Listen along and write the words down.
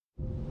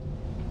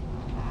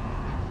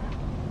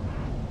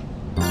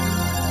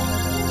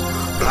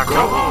The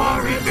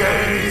gory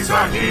days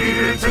are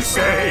here to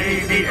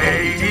stay, the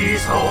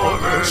 80s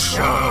horror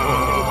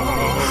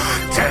show.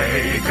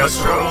 Take a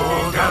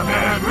stroll down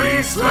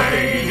memory's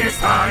lane, it's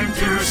time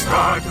to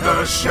start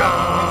the show.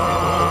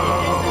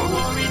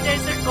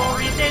 The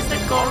gory days,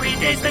 the gory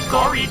days, the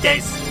gory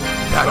days.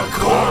 The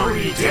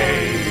gory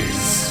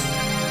days.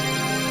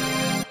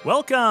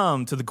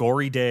 Welcome to The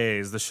Gory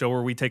Days, the show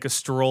where we take a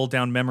stroll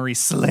down memory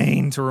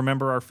lane to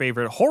remember our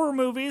favorite horror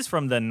movies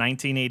from the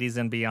 1980s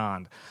and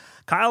beyond.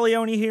 Kyle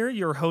Leone here,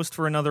 your host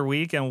for another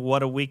week, and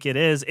what a week it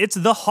is. It's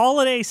the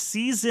holiday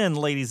season,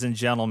 ladies and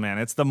gentlemen.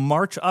 It's the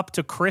march up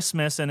to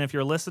Christmas, and if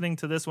you're listening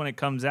to this when it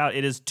comes out,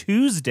 it is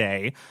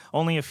Tuesday,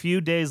 only a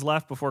few days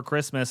left before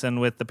Christmas, and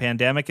with the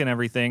pandemic and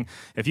everything,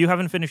 if you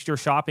haven't finished your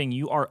shopping,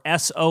 you are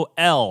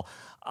SOL.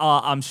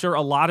 I'm sure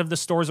a lot of the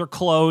stores are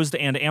closed,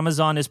 and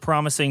Amazon is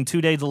promising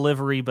 2-day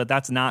delivery, but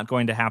that's not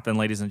going to happen,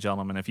 ladies and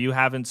gentlemen. If you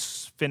haven't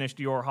finished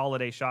your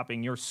holiday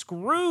shopping, you're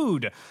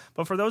screwed.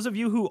 But for those of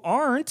you who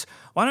aren't,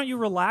 why don't you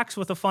relax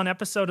with a fun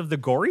episode of The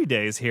Gory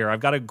Days here? I've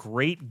got a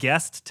great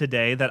guest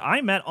today that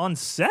I met on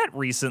set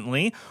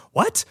recently.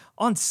 What?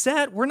 On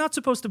set? We're not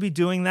supposed to be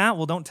doing that?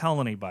 Well, don't tell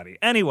anybody.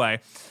 Anyway,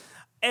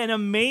 an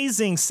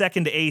amazing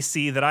second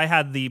AC that I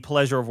had the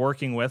pleasure of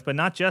working with, but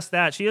not just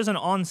that. She is an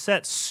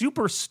on-set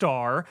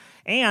superstar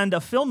and a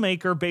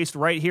filmmaker based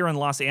right here in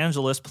Los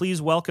Angeles. Please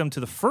welcome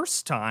to the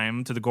first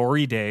time to the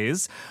Gory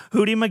Days,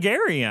 Houry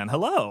Magarian.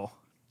 Hello.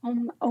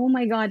 Oh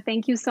my God!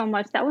 Thank you so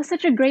much. That was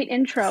such a great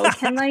intro.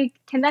 Can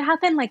that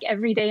happen like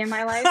every day in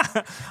my life?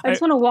 I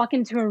just want to walk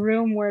into a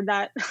room where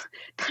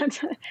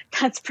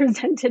that's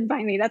presented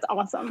by me. That's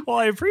awesome. Well,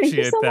 I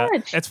appreciate so that.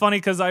 Much. It's funny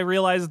because I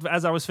realized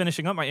as I was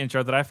finishing up my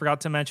intro that I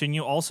forgot to mention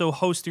you also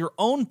host your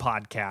own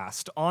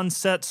podcast, On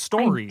Set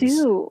Stories. I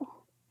do.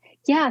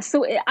 Yeah,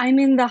 so I'm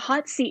in the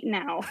hot seat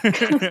now.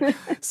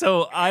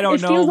 So I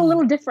don't know. It feels a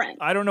little different.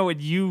 I don't know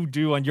what you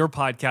do on your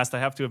podcast. I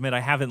have to admit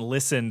I haven't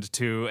listened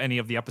to any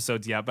of the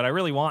episodes yet, but I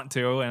really want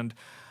to, and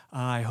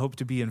I hope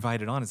to be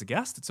invited on as a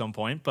guest at some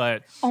point.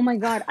 But oh my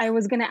God, I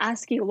was going to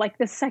ask you, like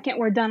the second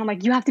we're done, I'm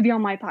like, you have to be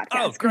on my podcast.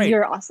 Oh, great.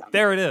 You're awesome.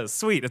 There it is.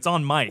 Sweet. It's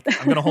on mic.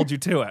 I'm going to hold you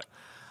to it.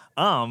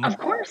 Of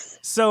course.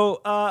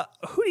 So,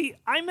 Houry,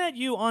 I met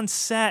you on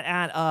set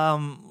at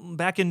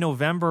back in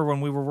November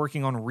when we were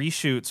working on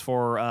reshoots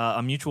for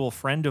a mutual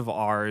friend of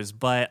ours,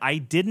 but I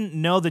didn't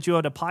know that you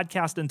had a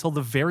podcast until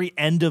the very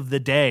end of the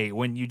day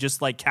when you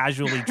just like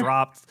casually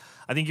dropped.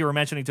 I think you were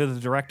mentioning to the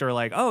director,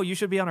 like, oh, you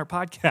should be on our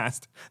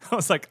podcast. I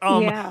was like,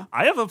 yeah.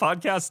 I have a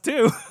podcast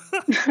too.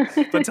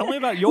 But tell me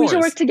about yours. We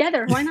should work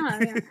together. Why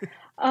not?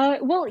 Yeah.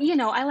 Well, you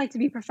know, I like to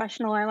be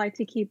professional. I like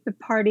to keep the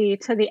party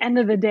to the end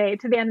of the day,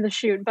 to the end of the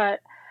shoot. But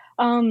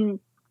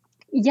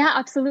yeah,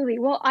 absolutely.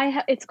 Well,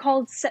 it's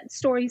called Set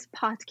Stories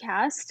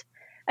Podcast,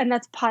 and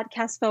that's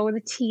podcast spelled with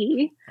a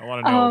T. I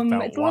want to know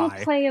about it's why. A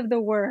little play of the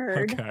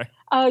word. Okay.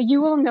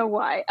 You will know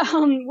why.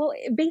 Well,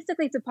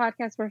 basically, it's a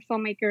podcast where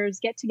filmmakers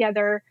get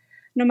together,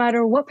 no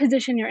matter what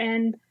position you're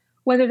in,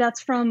 whether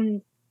that's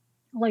from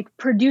like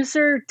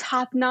producer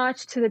top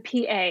notch to the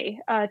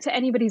PA, to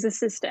anybody's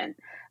assistant.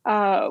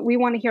 We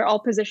want to hear all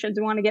positions.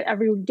 We want to get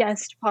every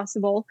guest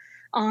possible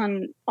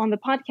on the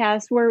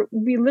podcast, where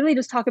we literally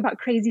just talk about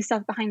crazy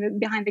stuff behind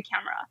the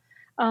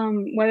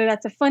camera. Whether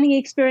that's a funny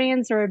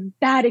experience or a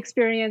bad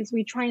experience,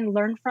 we try and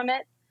learn from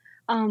it.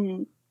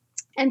 And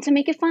to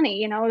make it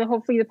funny, you know,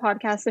 hopefully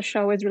the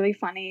show is really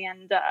funny.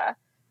 And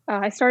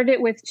I started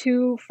it with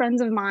two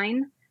friends of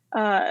mine.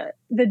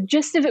 The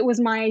gist of it was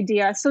my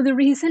idea. So the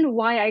reason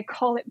why I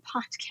call it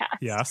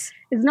podcast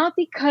is not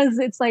because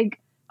it's like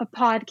a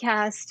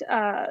podcast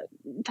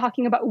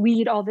talking about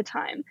weed all the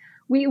time.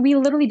 We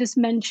literally just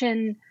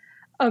mention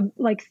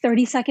like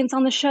 30 seconds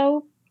on the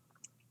show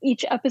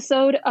each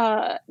episode.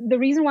 The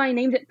reason why I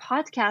named it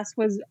podcast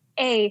was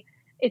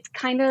it's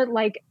kind of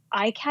like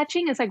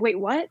eye-catching. It's like, wait,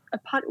 what?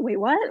 Wait,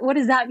 what? What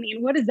does that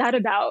mean? What is that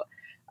about?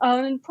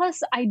 And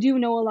plus, I do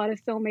know a lot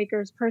of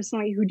filmmakers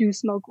personally who do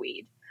smoke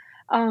weed.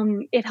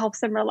 It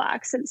helps them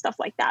relax and stuff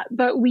like that.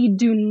 But we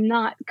do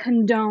not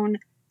condone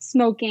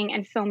smoking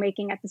and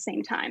filmmaking at the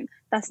same time.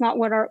 That's not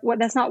what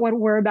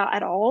we're about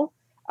at all.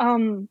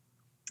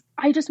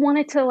 I just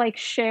wanted to like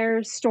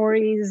share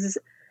stories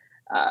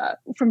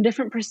from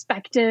different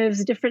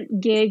perspectives,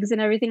 different gigs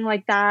and everything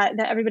like that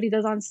everybody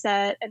does on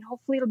set, and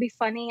hopefully it'll be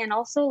funny. And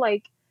also,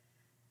 like,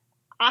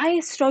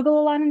 I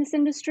struggle a lot in this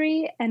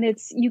industry, and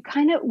it's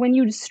when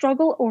you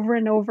struggle over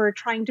and over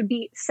trying to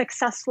be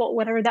successful,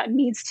 whatever that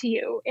means to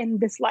you in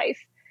this life,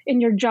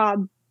 in your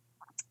job,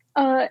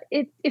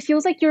 it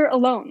feels like you're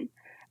alone.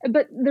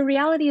 But the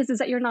reality is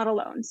that you're not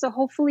alone. So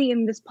hopefully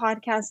in this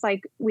podcast,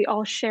 like, we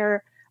all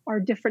share our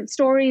different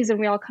stories and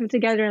we all come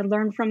together and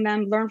learn from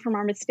them, learn from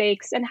our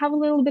mistakes, and have a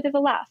little bit of a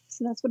laugh.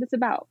 So that's what it's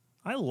about.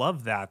 I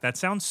love that. That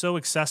sounds so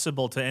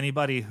accessible to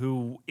anybody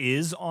who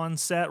is on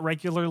set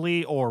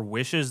regularly or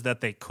wishes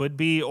that they could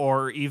be,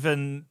 or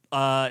even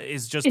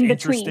is just In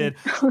interested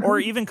between. or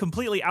even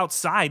completely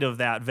outside of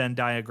that Venn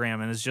diagram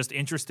and is just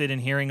interested in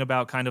hearing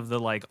about kind of the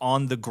like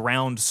on the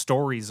ground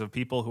stories of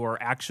people who are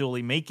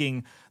actually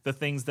making the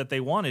things that they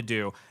want to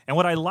do. And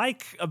what I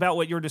like about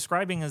what you're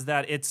describing is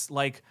that it's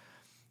like,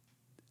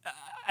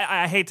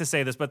 I hate to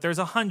say this, but there's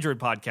 100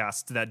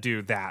 podcasts that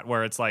do that,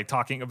 where it's like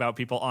talking about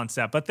people on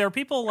set. But there are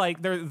people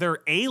like they're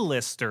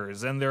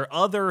A-listers and there are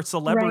other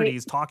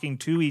celebrities talking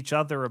to each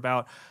other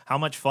about how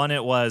much fun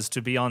it was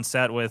to be on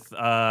set with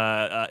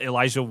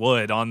Elijah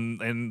Wood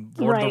in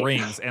Lord of the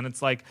Rings. And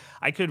it's like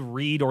I could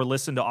read or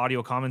listen to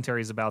audio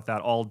commentaries about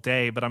that all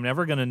day, but I'm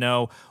never going to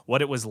know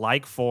what it was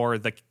like for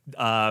the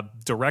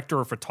director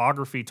of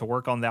photography to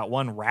work on that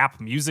one rap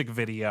music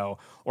video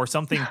or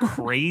something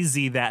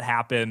crazy that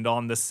happened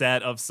on the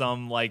set of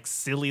some like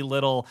silly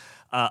little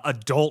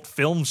adult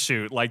film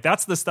shoot. Like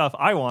that's the stuff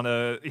I want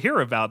to hear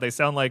about. They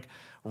sound like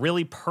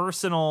really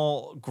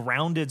personal,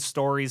 grounded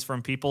stories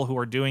from people who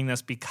are doing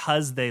this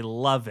because they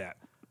love it.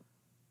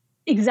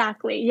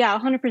 Exactly. Yeah,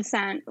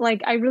 100%.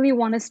 Like I really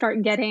want to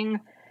start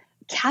getting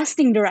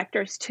casting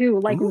directors too,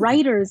 like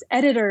writers,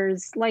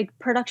 editors, like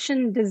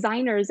production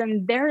designers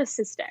and their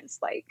assistants.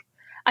 Like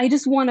I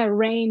just want to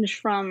range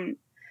from,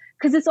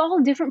 because it's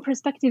all different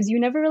perspectives. You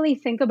never really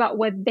think about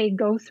what they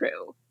go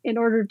through in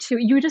order to,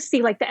 you just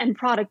see like the end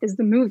product is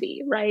the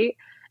movie, right?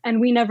 And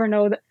we never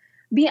know that.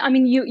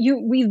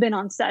 We've been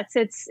on sets.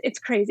 It's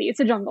crazy. It's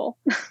a jungle.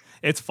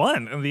 It's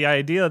fun. And the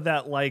idea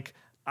that like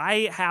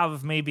I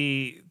have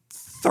maybe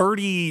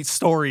 30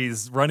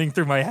 stories running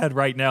through my head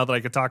right now that I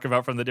could talk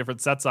about from the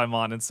different sets I'm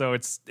on. And so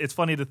it's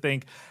funny to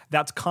think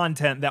that's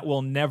content that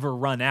will never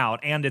run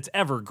out and it's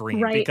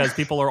evergreen because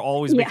people are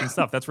always making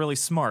stuff. That's really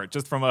smart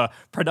just from a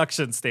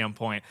production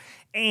standpoint.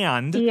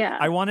 And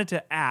I wanted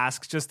to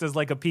ask, just as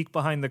like a peek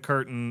behind the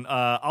curtain,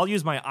 I'll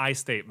use my I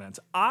statements.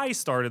 I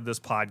started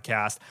this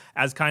podcast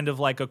as kind of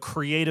like a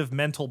creative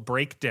mental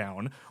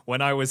breakdown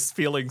when I was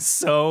feeling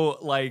so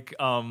like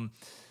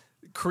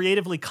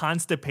creatively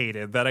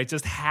constipated that I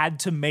just had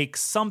to make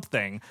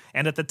something.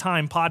 And at the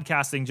time,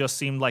 podcasting just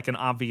seemed like an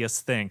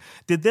obvious thing.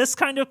 Did this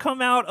kind of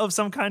come out of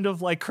some kind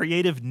of like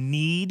creative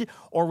need,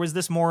 or was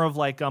this more of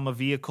like a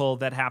vehicle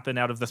that happened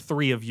out of the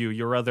three of you,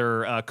 your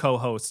other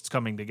co-hosts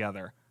coming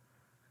together?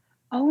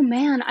 Oh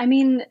man, I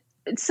mean,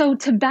 so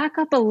to back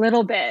up a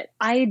little bit,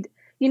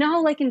 you know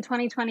how like in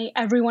 2020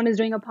 everyone is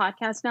doing a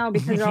podcast now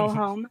because they're all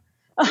home.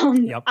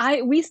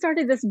 We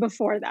started this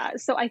before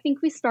that. So I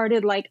think we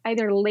started like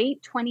either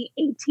late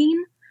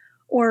 2018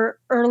 or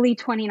early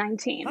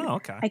 2019. Oh,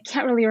 okay. I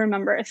can't really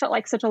remember. It felt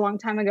like such a long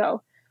time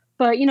ago.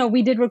 But, you know,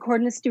 we did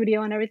record in the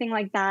studio and everything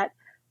like that.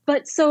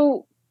 But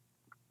so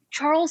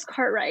Charles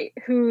Cartwright,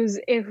 who's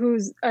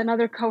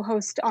another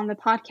co-host on the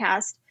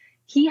podcast,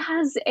 he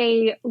has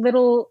a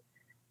little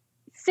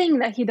thing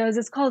that he does.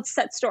 It's called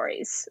Set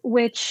Stories,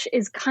 which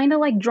is kind of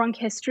like Drunk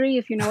History,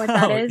 if you know what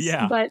that is.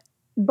 Yeah.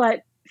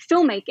 But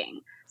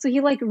filmmaking. So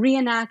he like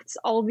reenacts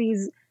all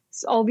these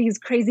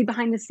crazy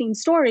behind the scenes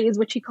stories,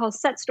 which he calls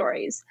set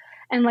stories.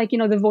 And like, you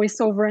know, the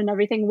voiceover and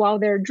everything while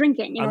they're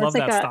drinking. You know, I love it's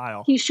like that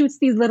style. He shoots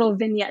these little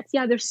vignettes.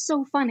 Yeah, they're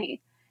so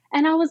funny.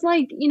 And I was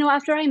like, you know,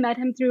 after I met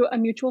him through a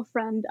mutual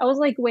friend, I was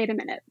like, wait a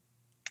minute.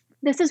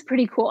 This is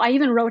pretty cool. I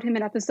even wrote him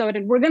an episode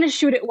and we're going to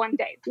shoot it one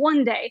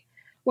day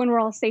when we're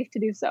all safe to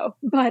do so.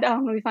 But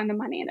when we find the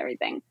money and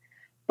everything.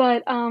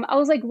 But I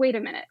was like, wait a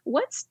minute,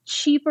 what's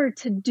cheaper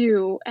to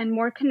do and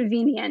more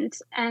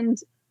convenient and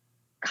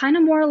kind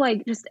of more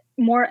like just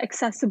more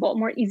accessible,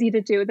 more easy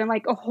to do than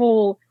like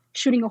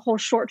shooting a whole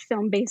short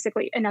film,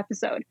 basically an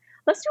episode.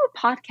 Let's do a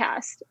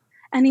podcast.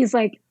 And he's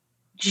like,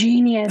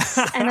 genius.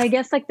 And I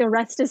guess like the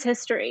rest is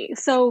history.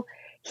 So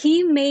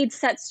he made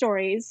Set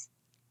Stories,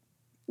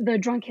 the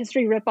Drunk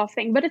History ripoff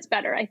thing, but it's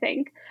better, I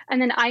think.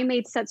 And then I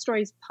made Set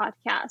Stories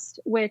podcast,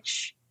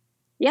 which,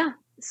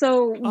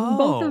 so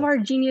both of our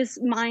genius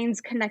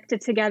minds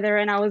connected together.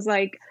 And I was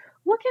like,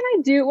 what can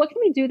I do? What can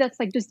we do that's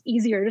like just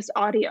easier, just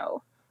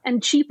audio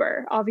and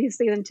cheaper,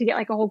 obviously, than to get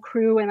like a whole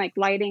crew and like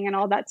lighting and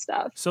all that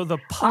stuff. So the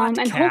podcast,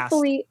 and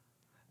hopefully,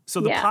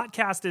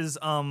 podcast is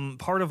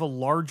part of a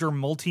larger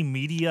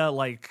multimedia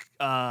like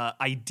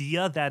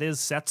idea that is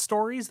Set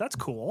Stories. That's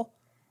cool.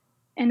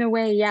 In a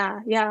way,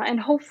 yeah. And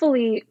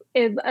hopefully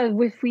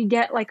if we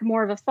get like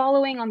more of a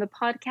following on the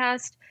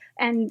podcast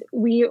and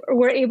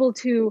we're able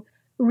to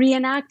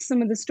reenact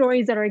some of the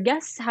stories that our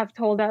guests have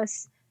told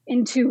us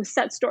into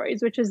Set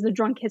Stories, which is the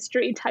Drunk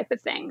History type of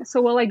thing.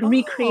 So we'll like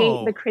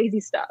recreate the crazy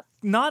stuff.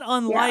 Not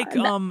unlike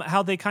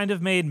how they kind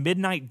of made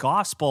Midnight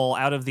Gospel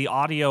out of the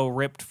audio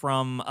ripped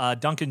from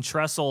Duncan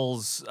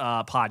Tressel's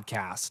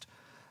podcast.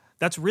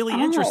 That's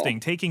really interesting,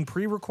 taking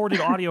pre-recorded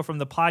audio from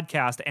the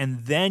podcast and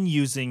then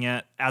using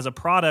it as a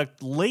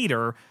product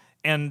later.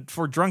 And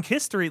for Drunk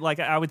History, like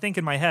I would think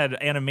in my head,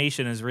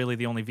 animation is really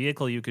the only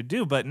vehicle you could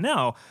do. But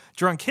no,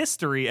 Drunk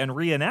History and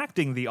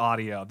reenacting the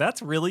audio,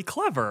 that's really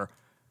clever.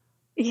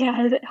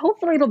 Yeah,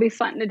 hopefully it'll be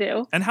fun to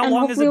do. And how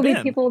long has it been? Hopefully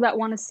it'll be people that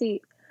want to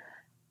see.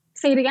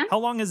 Say it again. How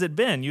long has it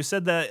been? You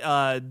said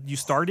that you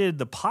started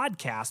the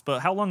podcast, but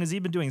how long has he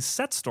been doing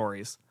set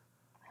stories?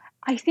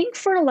 I think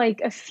for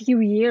like a few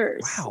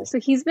years. Wow. So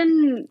he's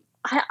been,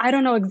 I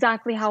don't know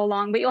exactly how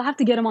long, but you'll have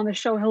to get him on the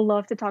show. He'll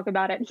love to talk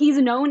about it. He's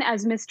known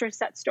as Mr.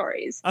 Set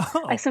Stories.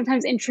 Oh. I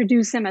sometimes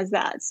introduce him as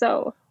that.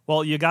 So,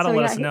 well, you got to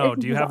let us know.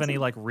 Do you have awesome. any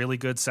like really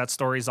good set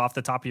stories off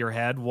the top of your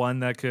head? One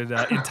that could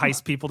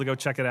entice people to go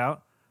check it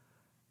out?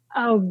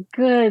 Oh,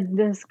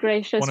 goodness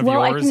gracious. One of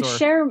Well, yours,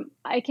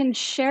 I can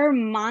share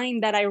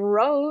mine that I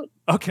wrote.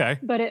 Okay.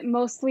 But it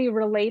mostly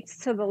relates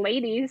to the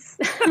ladies.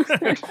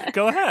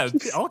 Go ahead.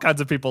 All kinds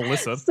of people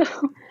listen. So,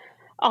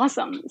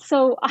 awesome.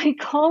 So I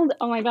called,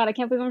 oh my God, I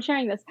can't believe I'm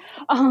sharing this.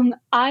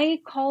 I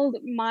wrote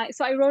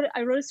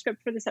a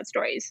script for the Set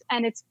Stories,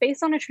 and it's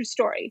based on a true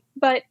story,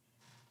 but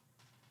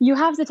you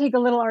have to take a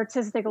little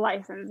artistic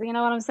license. You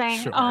know what I'm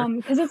saying? Sure.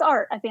 Because it's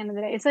art at the end of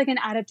the day. It's like an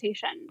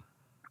adaptation.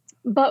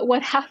 But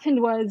what happened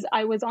was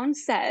I was on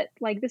set,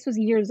 like this was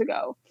years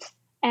ago,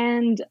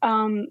 and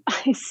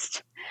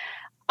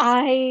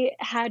I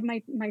had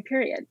my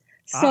period.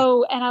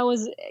 So, and I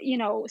was,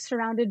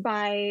 surrounded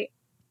by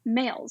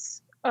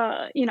males,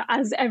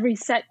 as every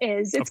set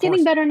is. It's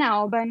getting better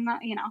now, but not,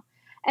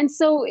 And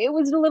so it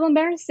was a little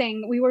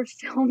embarrassing. We were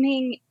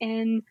filming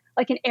in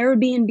like an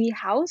Airbnb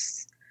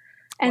house.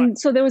 And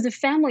so there was a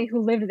family who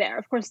lived there.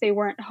 Of course, they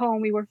weren't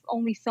home. We were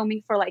only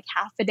filming for like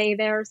half a day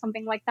there or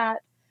something like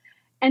that.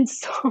 And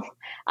so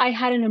I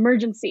had an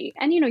emergency,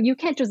 and, you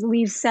can't just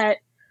leave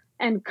set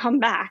and come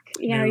back.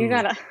 No. You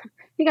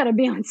gotta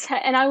be on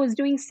set. And I was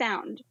doing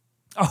sound.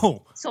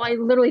 Oh, so I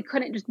literally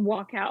couldn't just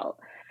walk out.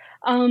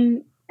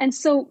 And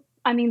so,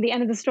 the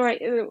end of the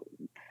story,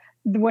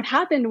 what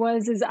happened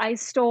is I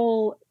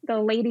stole the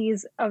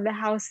ladies of the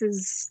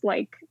house's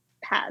like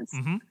pads.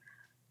 Mm-hmm.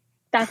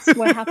 That's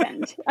what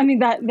happened.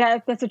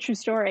 That's a true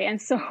story.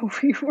 And so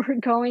we were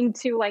going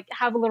to like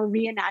have a little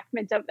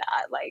reenactment of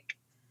that, like,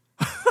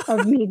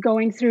 of me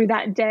going through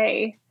that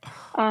day.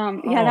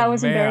 That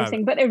was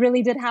embarrassing, but it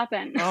really did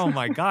happen. Oh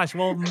my gosh.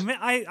 Well,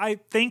 I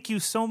thank you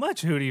so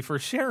much, Houry, for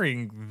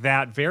sharing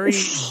that very,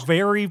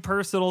 very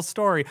personal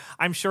story.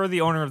 I'm sure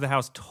the owner of the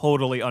house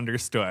totally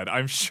understood.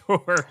 I'm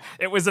sure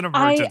it was an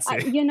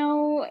emergency.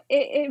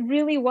 It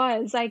really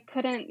was. I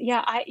couldn't,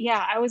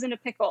 I was in a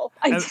pickle.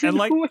 I didn't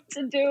know what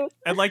to do.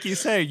 And like you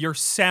say, you're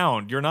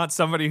sound. You're not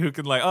somebody who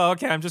can like, oh,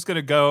 okay, I'm just going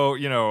to go,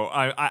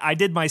 I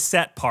did my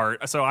set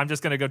part, so I'm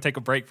just going to go take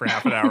a break for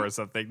half an hour or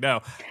something.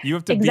 No, you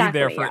have to be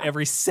there for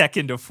every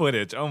second of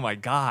footage. Oh my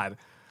God.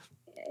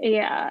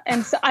 Yeah.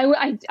 And so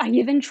I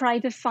even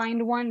tried to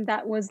find one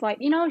that was like,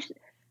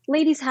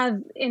 ladies have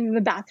in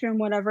the bathroom,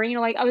 whatever,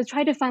 like I was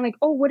trying to find like,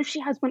 oh, what if she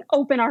has one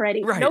open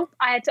already? Right. Nope.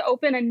 I had to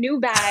open a new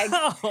bag.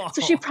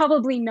 So she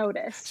probably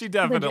noticed. She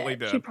definitely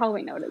did. She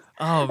probably noticed.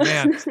 Oh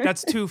man,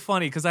 that's too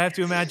funny. Cause I have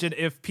to imagine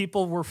if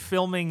people were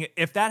filming,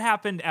 if that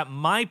happened at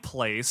my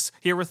place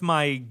here with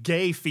my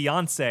gay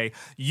fiance,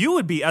 you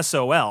would be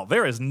SOL.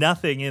 There is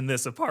nothing in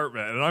this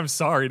apartment. And I'm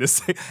sorry to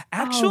say,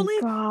 actually,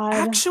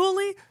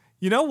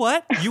 you know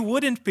what? You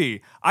wouldn't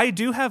be. I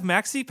do have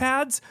maxi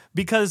pads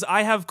because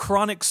I have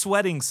chronic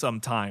sweating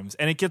sometimes.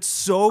 And it gets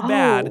so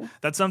bad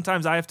that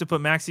sometimes I have to put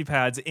maxi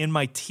pads in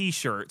my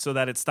t-shirt so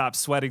that it stops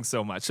sweating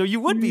so much. So you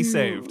would be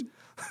saved.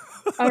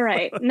 All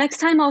right. Next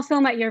time I'll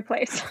film at your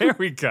place. There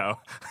we go.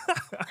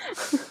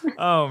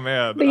 Oh,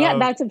 man. But yeah,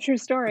 that's a true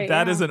story.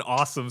 That is an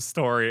awesome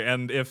story.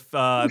 And if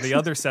the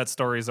other set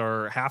stories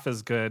are half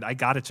as good, I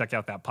got to check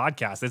out that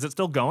podcast. Is it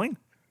still going?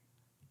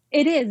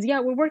 It is.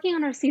 Yeah, we're working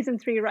on our season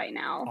 3 right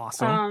now.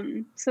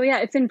 Awesome. So yeah,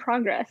 it's in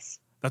progress.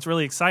 That's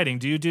really exciting.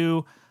 Do you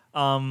do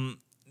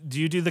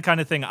the kind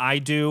of thing I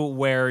do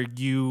where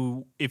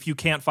if you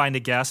can't find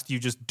a guest, you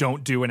just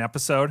don't do an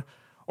episode?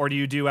 Or do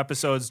you do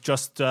episodes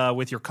just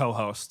with your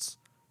co-hosts?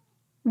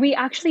 We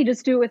actually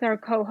just do it with our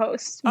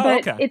co-hosts,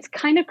 but it's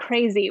kind of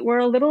crazy. We're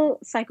a little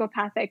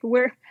psychopathic.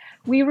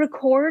 We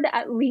record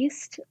at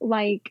least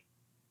like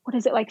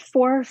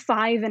 4 or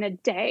 5 in a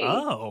day.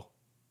 Oh.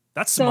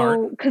 That's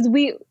smart. Because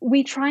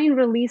we try and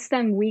release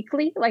them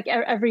weekly, like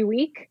every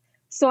week.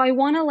 So I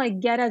want to like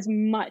get as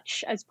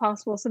much as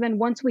possible. So then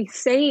once we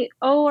say,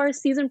 oh, our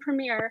season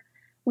premiere,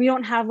 we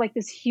don't have like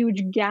this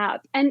huge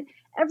gap. And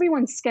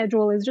everyone's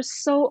schedule is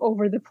just so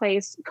over the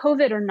place,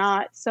 COVID or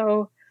not.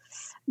 So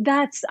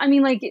that's,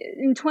 like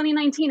in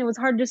 2019, it was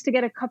hard just to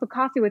get a cup of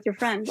coffee with your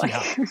friend. Like,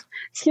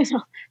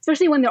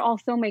 especially when they're all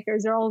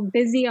filmmakers, they're all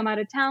busy. I'm out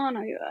of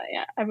town.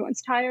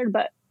 Everyone's tired.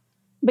 But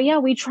yeah,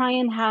 we try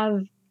and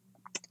have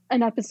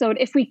an episode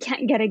if we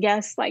can't get a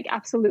guest, like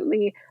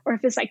absolutely, or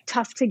if it's like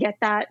tough to get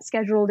that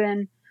scheduled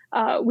in,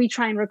 we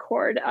try and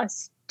record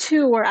us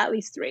 2 or at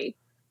least 3.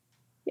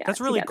 Yeah,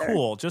 that's really together.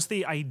 cool. Just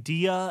the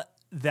idea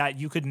that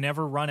you could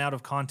never run out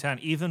of content,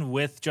 even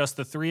with just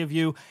the 3 of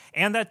you,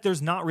 and that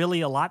there's not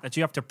really a lot that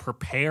you have to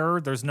prepare.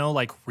 There's no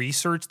like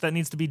research that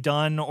needs to be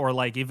done or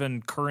like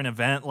even current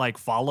event like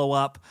follow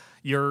up.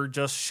 You're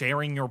just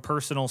sharing your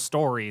personal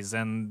stories,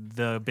 and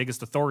the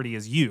biggest authority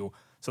is you.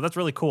 So that's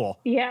really cool.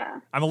 Yeah.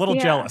 I'm a little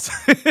jealous.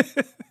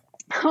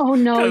 Oh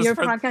no, your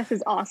podcast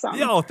is awesome.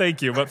 Yeah, oh,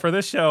 thank you. But for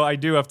this show, I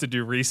do have to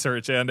do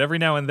research, and every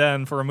now and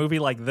then, for a movie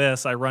like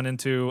this, I run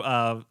into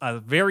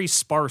a very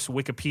sparse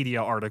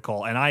Wikipedia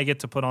article, and I get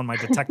to put on my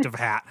detective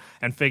hat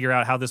and figure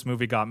out how this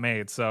movie got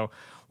made. So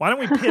why don't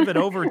we pivot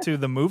over to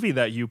the movie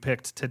that you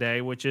picked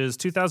today, which is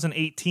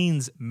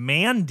 2018's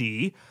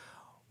Mandy,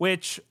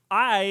 which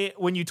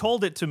when you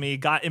told it to me,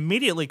 got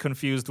immediately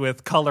confused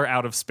with Color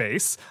Out of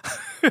Space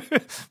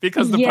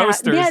because the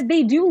posters... Yeah,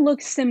 they do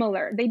look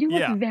similar. They do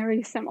look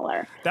very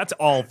similar. That's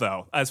all,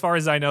 though. As far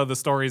as I know, the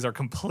stories are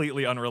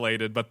completely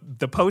unrelated, but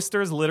the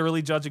posters,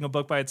 literally judging a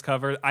book by its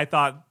cover, I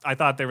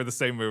thought they were the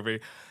same movie.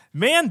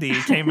 Mandy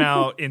came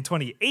out in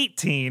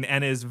 2018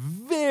 and is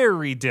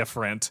very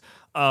different.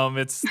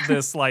 It's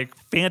this like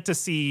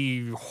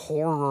fantasy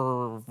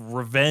horror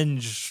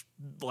revenge,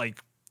 like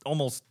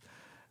almost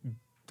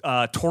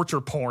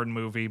torture porn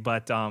movie,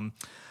 but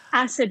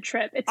acid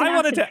trip. It's an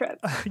acid trip.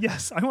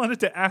 Yes, I wanted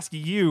to ask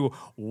you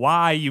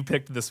why you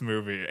picked this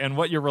movie and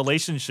what your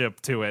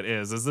relationship to it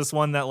is. Is this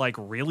one that like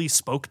really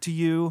spoke to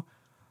you?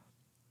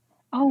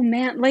 Oh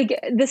man, like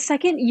the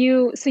second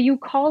you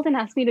called and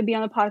asked me to be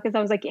on the podcast,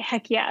 I was like,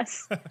 heck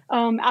yes,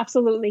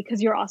 absolutely,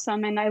 because you're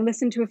awesome, and I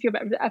listened to a few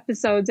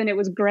episodes and it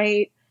was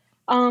great.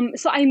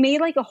 So I made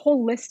like a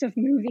whole list of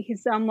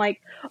movies. I'm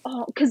like,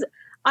 oh, because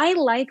I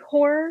like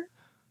horror.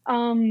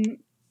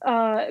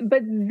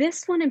 But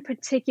this one in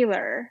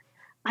particular,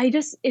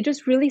 it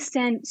just really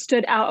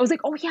stood out. I was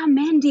like, oh yeah,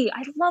 Mandy,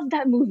 I love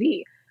that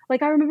movie.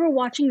 Like I remember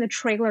watching the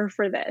trailer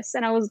for this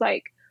and I was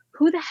like,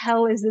 who the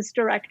hell is this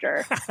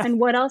director and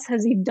what else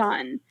has he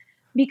done?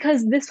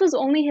 Because this was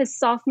only his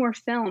sophomore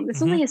film. This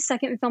is only his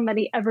second film that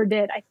he ever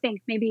did. I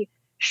think maybe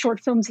short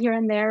films here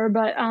and there,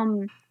 but,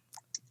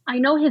 I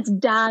know his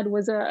dad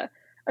was a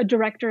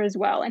director as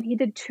well. And he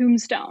did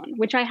Tombstone,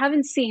 which I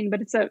haven't seen,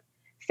 but it's a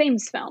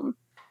famous film.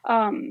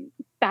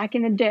 Back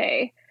in the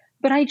day,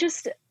 but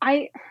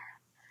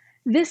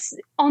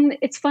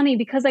it's funny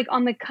because like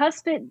on the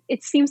cusp,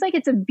 it seems like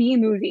it's a B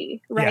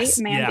movie, right? Yes,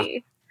 Mandy. Yeah.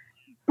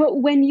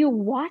 But when you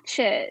watch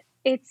it,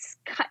 it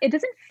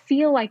doesn't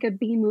feel like a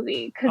B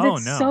movie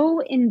because so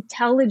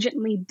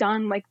intelligently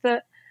done. Like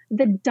the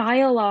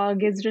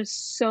dialogue is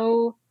just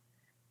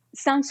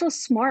sounds so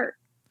smart.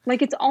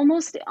 Like it's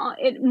almost,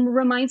 it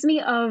reminds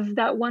me of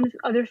that one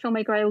other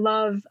filmmaker I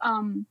love.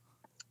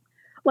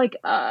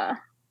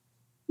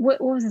 What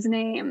was his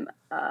name?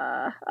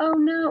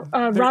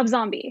 Rob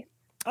Zombie.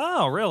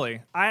 Oh,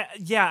 really?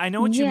 I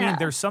know what you mean.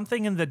 There's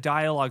something in the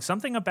dialogue,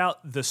 something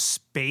about the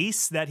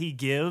space that he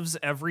gives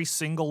every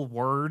single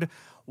word,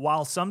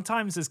 while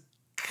sometimes is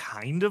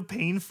kind of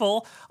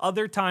painful.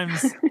 Other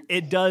times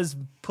it does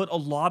put a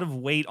lot of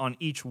weight on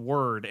each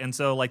word. And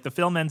so like the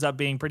film ends up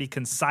being pretty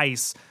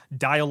concise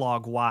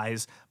dialogue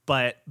wise,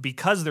 but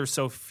because there's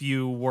so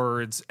few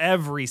words,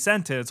 every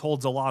sentence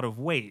holds a lot of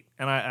weight.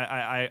 And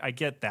I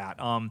get that.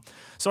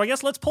 So I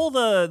guess let's pull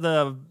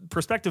the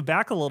perspective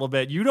back a little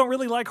bit. You don't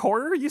really like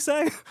horror, you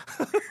say?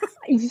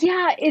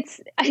 Yeah,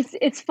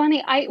 it's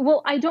funny.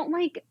 I don't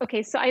like,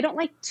 so I don't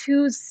like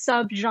two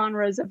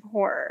subgenres of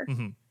horror.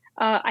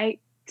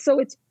 So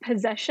it's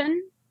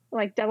possession,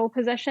 like devil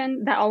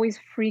possession, that always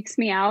freaks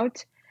me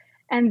out.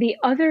 And the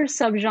other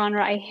subgenre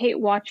I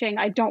hate watching,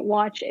 I don't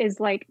watch, is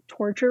like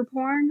torture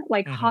porn,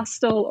 like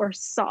Hostel or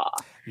Saw.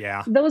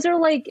 Yeah. Those are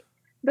like,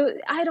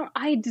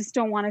 I just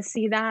don't want to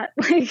see that.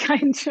 Like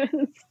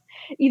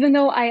even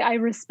though I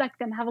respect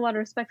them, have a lot of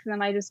respect for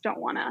them, I just don't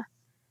want to.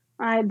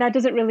 That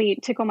doesn't really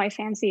tickle my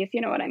fancy, if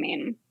you know what I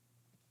mean.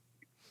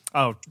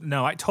 Oh,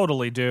 no, I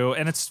totally do.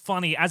 And it's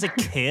funny, as a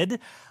kid,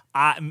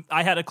 I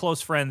had a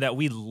close friend that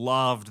we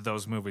loved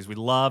those movies. We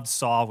loved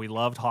Saw, we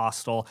loved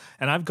Hostel,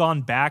 and I've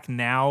gone back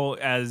now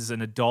as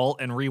an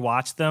adult and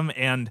rewatched them,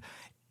 and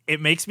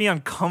it makes me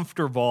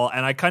uncomfortable,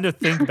 and I kind of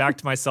think back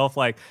to myself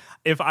like,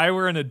 if I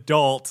were an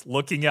adult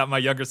looking at my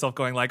younger self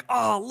going like,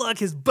 oh, look,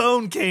 his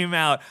bone came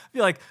out, I'd be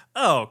like,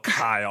 oh,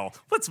 Kyle,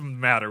 what's the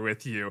matter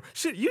with you?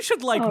 You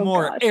should like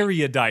more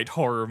erudite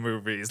horror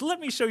movies. Let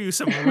me show you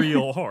some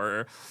real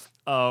horror.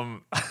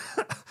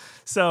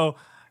 So...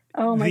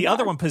 the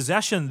other one,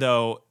 Possession,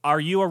 though, are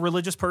you a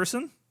religious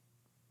person?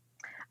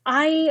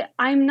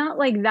 I'm not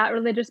like that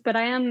religious, but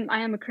I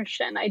am a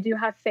Christian. I do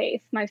have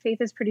faith. My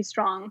faith is pretty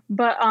strong.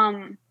 But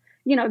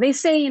they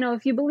say,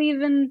 if you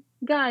believe in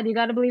God, you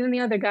got to believe in the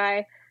other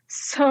guy.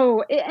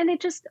 So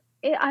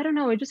I don't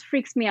know, it just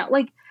freaks me out.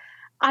 Like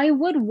I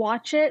would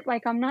watch it,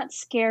 like I'm not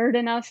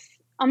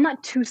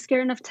too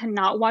scared enough to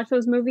not watch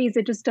those movies.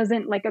 It just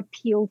doesn't like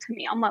appeal to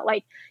me. I'm not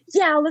like,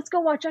 yeah, let's go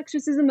watch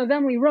Exorcism of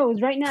Emily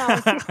Rose right now.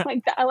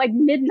 Like that, like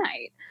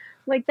midnight.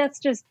 Like that's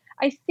just,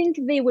 I think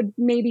they would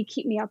maybe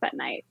keep me up at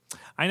night.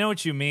 I know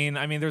what you mean.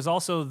 I mean, there's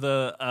also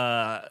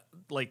the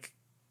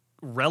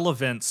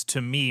relevance to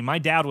me. My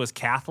dad was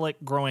Catholic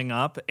growing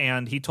up,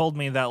 and he told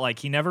me that like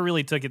he never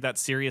really took it that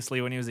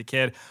seriously when he was a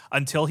kid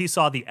until he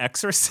saw The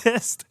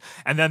Exorcist,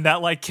 and then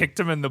that like kicked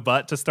him in the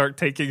butt to start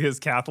taking his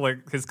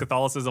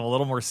Catholicism a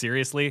little more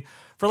seriously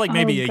for like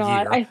maybe a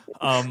year.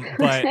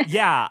 But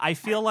yeah, I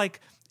feel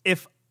like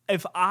if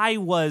if I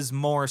was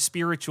more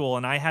spiritual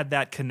and I had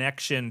that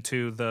connection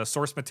to the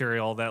source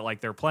material that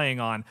like they're playing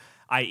on,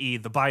 i.e.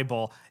 the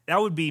Bible, that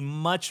would be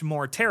much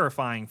more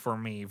terrifying for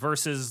me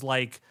versus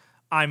like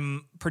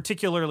I'm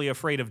particularly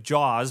afraid of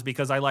Jaws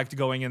because I liked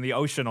going in the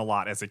ocean a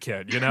lot as a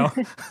kid, you know?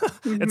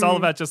 Mm-hmm. It's all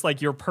about just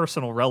like your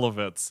personal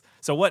relevance.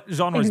 So what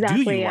genres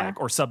do you Yeah. like,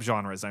 or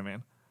subgenres, I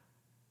mean?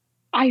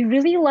 I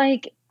really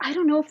like, I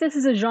don't know if this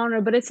is a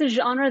genre, but it's a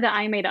genre that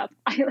I made up.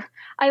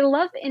 I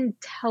love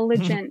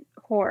intelligent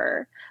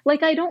horror.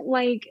 Like I don't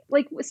like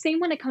same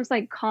when it comes to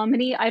like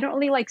comedy. I don't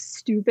really like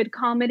stupid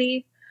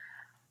comedy.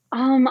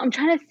 I'm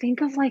trying to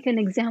think of like an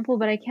example,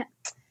 but I can't.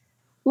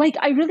 Like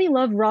I really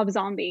love Rob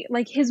Zombie.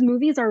 Like his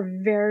movies are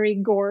very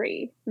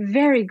gory,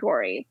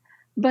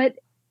 but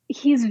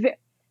he's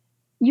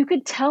you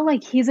could tell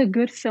like he's a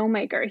good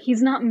filmmaker.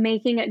 He's not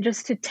making it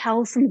just to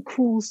tell some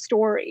cool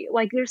story.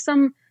 Like there's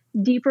some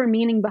deeper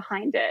meaning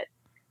behind it.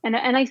 And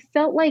I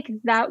felt like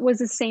that was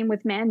the same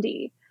with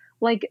Mandy.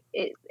 Like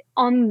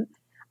on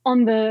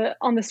the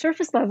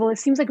surface level, it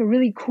seems like a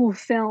really cool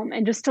film,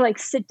 and just to like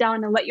sit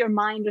down and let your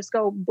mind just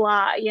go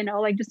blah, you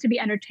know, like just to be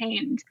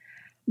entertained.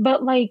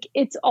 But like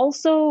it's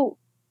also,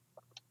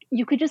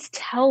 you could just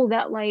tell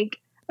that like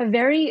a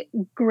very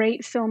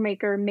great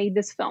filmmaker made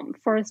this film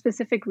for a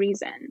specific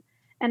reason.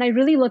 And I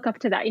really look up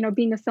to that, you know,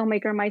 being a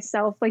filmmaker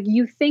myself. Like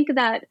you think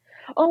that,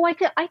 oh, I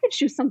could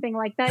shoot something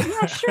like that.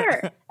 Yeah,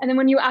 sure. And then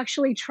when you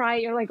actually try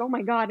it, you're like, oh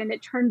my God. And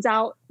it turns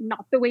out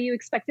not the way you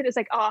expected. It's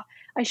like,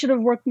 I should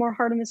have worked more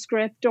hard on the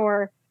script,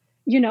 or,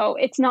 you know,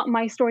 it's not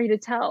my story to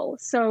tell.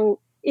 So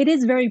it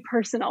is very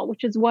personal,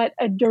 which is what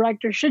a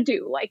director should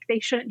do. Like they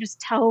shouldn't just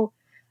tell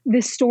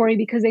this story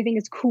because they think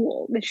it's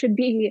cool. There should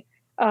be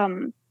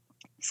some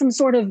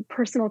sort of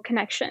personal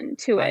connection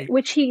to it,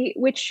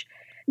 which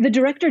the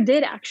director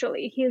did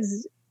actually.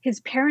 His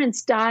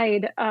parents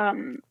died a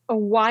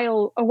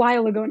while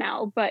ago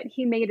now, but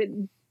he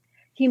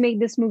made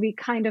this movie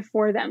kind of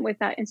for them with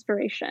that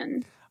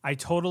inspiration. I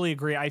totally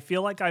agree. I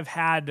feel like I've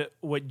had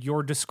what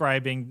you're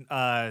describing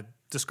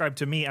described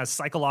to me as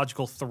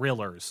psychological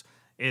thrillers,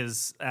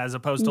 is as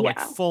opposed to like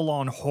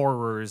full-on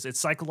horrors. It's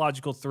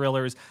psychological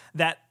thrillers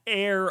that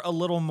err a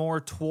little more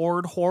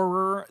toward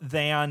horror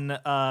than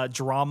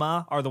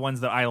drama are the ones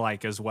that I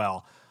like as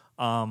well.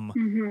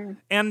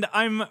 And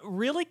I'm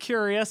really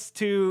curious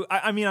to,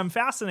 I mean, I'm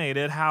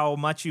fascinated how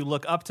much you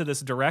look up to this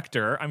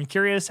director. I'm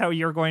curious how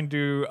you're going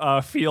to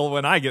feel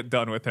when I get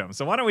done with him.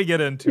 So why don't we get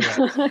into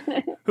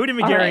it? Houry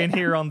Magarian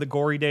here on The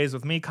Gory Days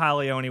with me, Kyle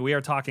Leone. We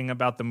are talking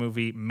about the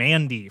movie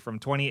Mandy from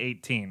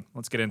 2018.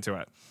 Let's get into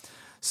it.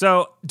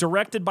 So,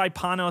 directed by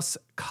Panos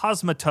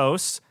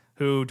Cosmatos,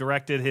 who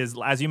directed his,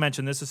 as you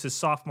mentioned, this is his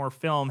sophomore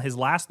film. His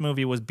last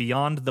movie was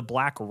Beyond the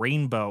Black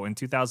Rainbow in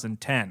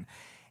 2010.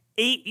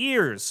 8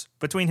 years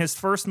between his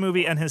first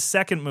movie and his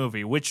second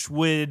movie, which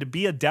would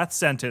be a death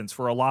sentence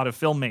for a lot of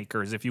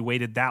filmmakers if you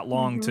waited that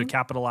long to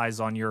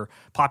capitalize on your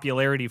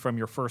popularity from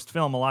your first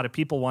film. A lot of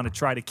people want to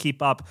try to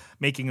keep up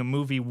making a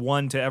movie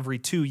 1 to every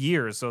 2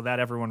 years so that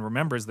everyone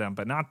remembers them,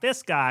 but not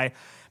this guy,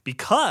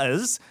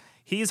 because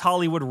he's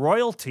Hollywood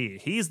royalty.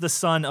 He's the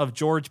son of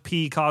George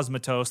P.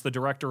 Cosmatos, the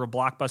director of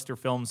blockbuster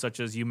films such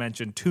as you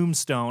mentioned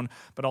Tombstone,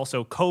 but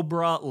also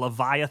Cobra,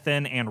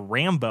 Leviathan, and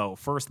Rambo,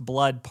 First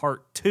Blood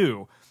Part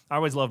 2. I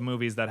always love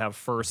movies that have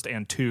first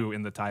and two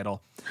in the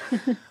title.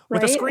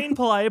 With a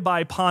screenplay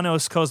by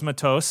Panos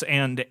Cosmatos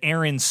and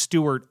Aaron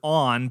Stewart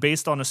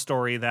based on a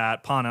story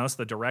that Panos,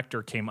 the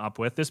director, came up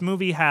with, this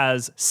movie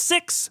has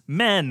 6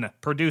 men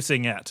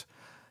producing it.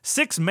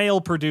 6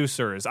 male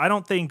producers. I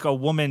don't think a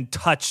woman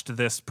touched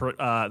this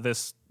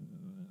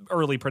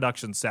early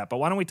production set, but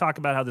why don't we talk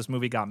about how this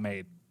movie got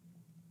made?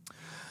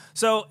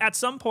 So at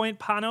some point,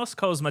 Panos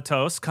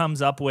Cosmatos comes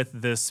up with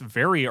this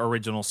very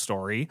original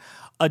story.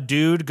 A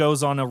dude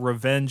goes on a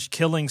revenge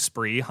killing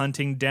spree,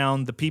 hunting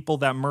down the people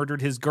that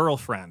murdered his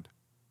girlfriend.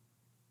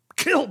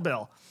 Kill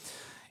Bill.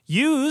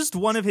 Used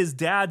one of his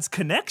dad's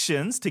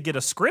connections to get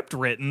a script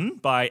written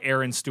by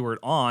Aaron Stewart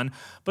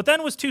but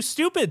then was too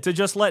stupid to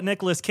just let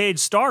Nicolas Cage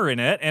star in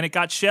it, and it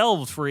got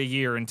shelved for a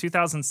year in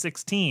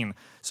 2016.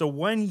 So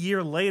 1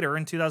 year later,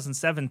 in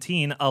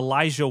 2017,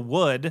 Elijah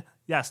Wood,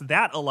 yes,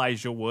 that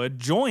Elijah Wood,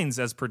 joins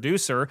as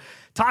producer,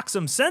 talks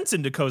some sense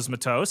into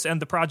Cosmatos,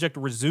 and the project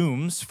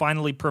resumes,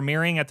 finally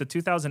premiering at the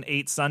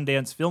 2008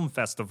 Sundance Film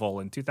Festival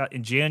in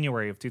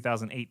January of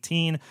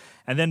 2018,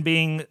 and then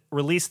being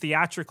released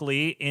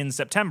theatrically in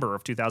September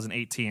of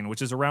 2018,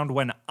 which is around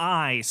when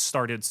I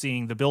started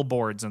seeing the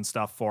billboards and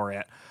stuff for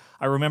it.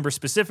 I remember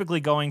specifically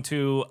going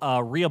to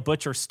Rhea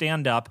Butcher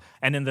stand-up,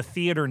 and in the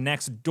theater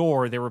next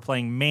door, they were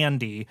playing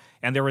Mandy,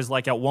 and there was,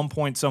 like, at one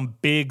point, some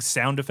big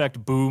sound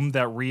effect boom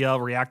that Rhea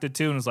reacted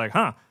to, and was like,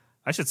 I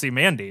should see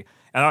Mandy.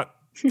 And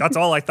that's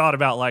all I thought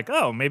about, like,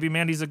 oh, maybe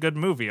Mandy's a good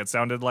movie. It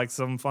sounded like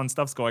some fun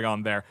stuff's going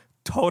on there.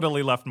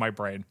 Totally left my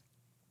brain.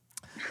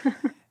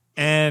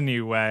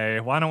 Anyway,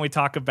 why don't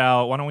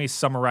we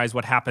summarize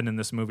what happened in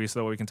this movie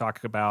so that we can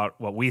talk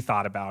about what we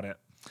thought about it?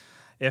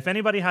 If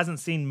anybody hasn't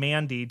seen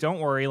Mandy, don't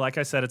worry. Like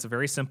I said, it's a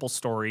very simple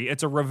story.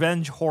 It's a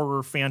revenge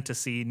horror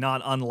fantasy,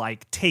 not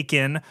unlike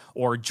Taken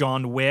or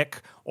John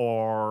Wick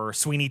or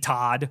Sweeney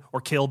Todd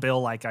or Kill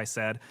Bill, like I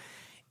said.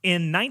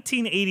 In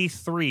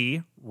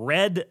 1983,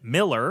 Red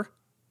Miller,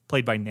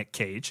 played by Nick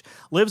Cage,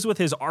 lives with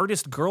his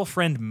artist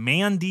girlfriend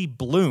Mandy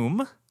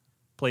Bloom,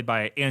 played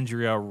by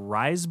Andrea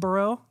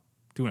Riseborough.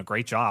 Doing a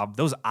great job.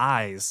 Those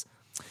eyes.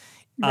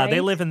 Right.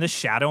 They live in the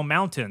Shadow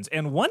Mountains.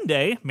 And one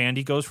day,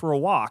 Mandy goes for a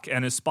walk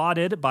and is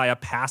spotted by a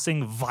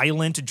passing,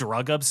 violent,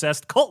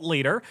 drug-obsessed cult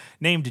leader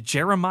named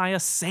Jeremiah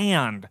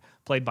Sand,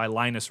 played by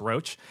Linus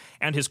Roach,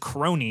 and his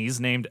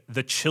cronies named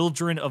the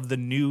Children of the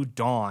New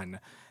Dawn.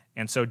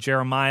 And so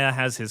Jeremiah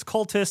has his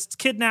cultists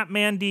kidnap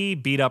Mandy,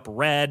 beat up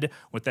Red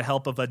with the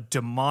help of a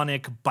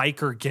demonic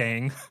biker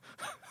gang.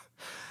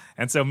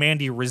 And so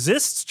Mandy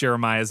resists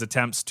Jeremiah's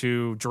attempts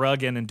to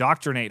drug and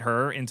indoctrinate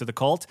her into the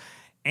cult.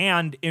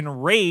 And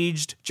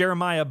enraged,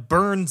 Jeremiah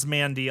burns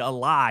Mandy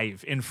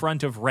alive in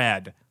front of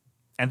Red,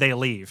 and they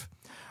leave.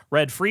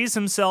 Red frees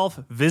himself,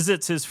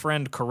 visits his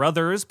friend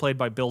Carruthers, played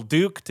by Bill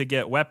Duke, to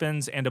get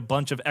weapons and a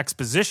bunch of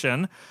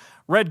exposition.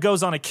 Red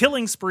goes on a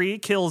killing spree,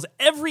 kills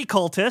every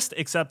cultist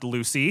except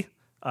Lucy,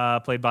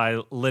 played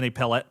by Lenny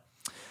Pellett,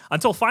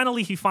 until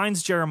finally he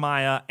finds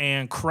Jeremiah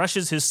and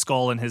crushes his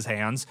skull in his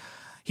hands.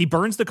 He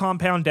burns the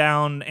compound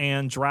down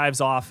and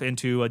drives off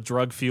into a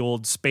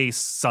drug-fueled space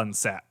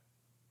sunset.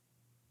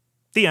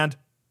 The end.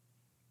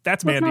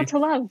 That's Mandy. What's not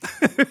to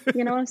love?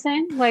 You know what I'm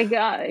saying? Like,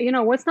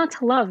 what's not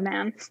to love,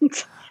 man?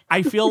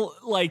 I feel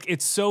like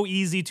it's so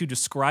easy to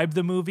describe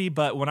the movie,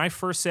 but when I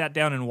first sat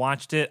down and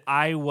watched it,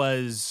 I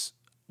was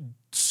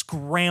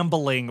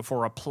scrambling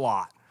for a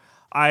plot.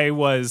 I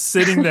was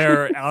sitting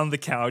there on the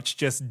couch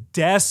just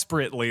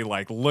desperately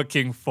like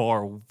looking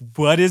for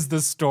what is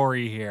the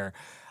story here?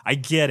 I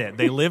get it.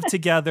 They live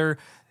together.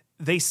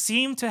 They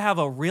seem to have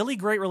a really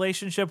great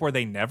relationship where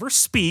they never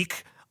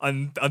speak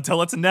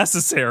until it's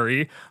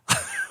necessary.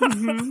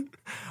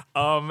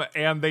 Mm-hmm.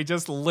 And they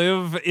just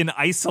live in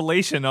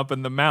isolation up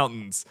in the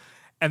mountains.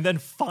 And then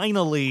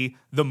finally,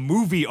 the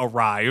movie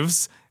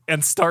arrives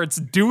and starts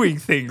doing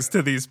things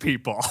to these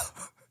people.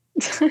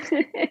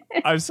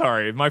 I'm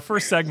sorry. My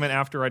first segment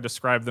after I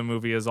describe the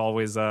movie is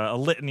always a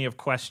litany of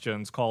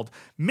questions called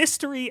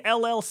Mystery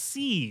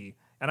LLC.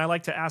 And I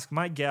like to ask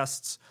my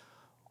guests,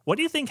 what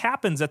do you think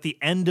happens at the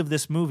end of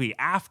this movie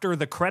after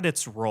the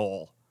credits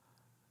roll?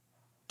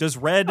 Does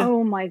Red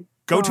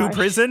go to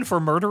prison for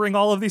murdering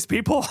all of these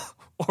people?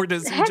 Or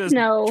does he just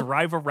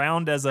drive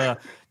around as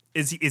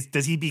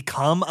does he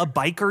become a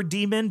biker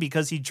demon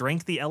because he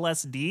drank the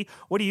LSD?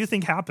 What do you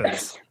think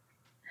happens?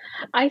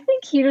 I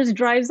think he just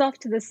drives off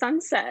to the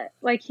sunset.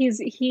 Like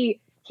he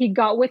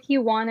got what he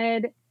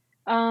wanted.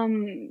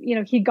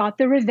 He got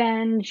the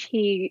revenge.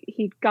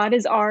 He got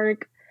his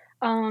arc.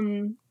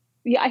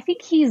 I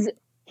think he's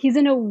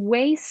in a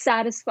way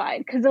satisfied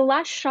because the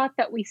last shot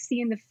that we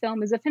see in the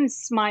film is of him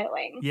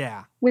smiling.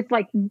 Yeah. With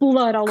like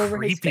blood all over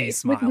his face.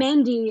 Smile. With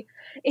Mandy,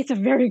 it's a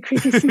very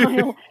creepy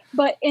smile.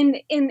 But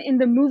in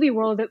the movie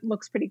world, it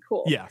looks pretty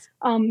cool. Yes.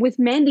 With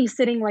Mandy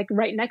sitting like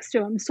right next to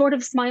him, sort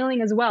of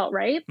smiling as well,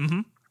 right?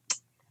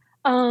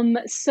 Mm-hmm.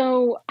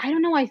 So I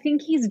don't know. I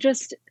think he's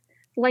just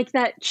like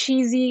that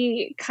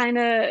cheesy kind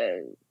of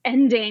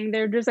ending.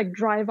 They're just like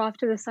drive off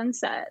to the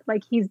sunset.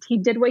 Like he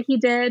did what he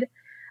did.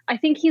 I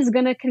think he's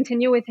going to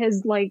continue with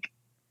his like,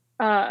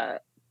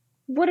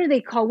 what are they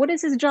called? What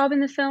is his job in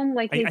the film?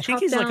 Like I think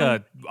he's like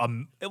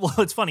well,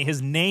 it's funny.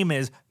 His name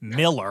is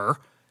Miller.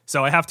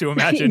 So I have to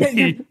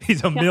imagine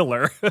he's a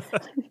Miller.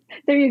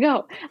 There you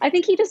go. I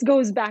think he just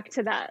goes back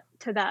to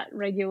that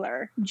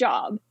regular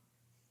job.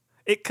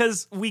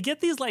 Because we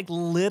get these like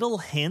little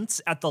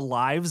hints at the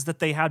lives that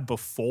they had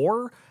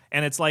before.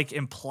 And it's like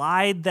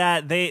implied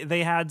that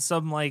they had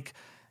some like,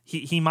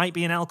 he might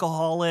be an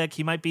alcoholic.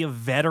 He might be a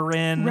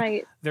veteran.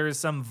 Right. There's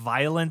some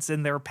violence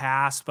in their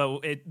past,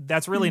 but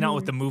that's really not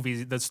what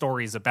the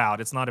story is about.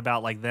 It's not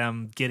about like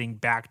them getting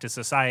back to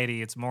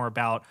society. It's more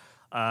about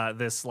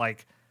this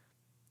like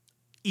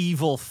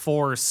evil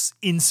force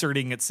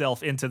inserting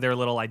itself into their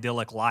little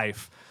idyllic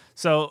life.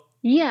 So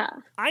yeah,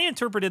 I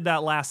interpreted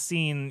that last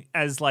scene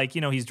as like,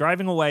 he's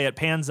driving away, it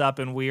pans up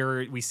and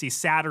we see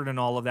Saturn and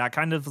all of that,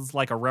 kind of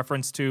like a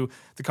reference to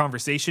the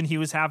conversation he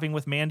was having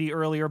with Mandy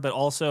earlier, but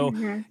also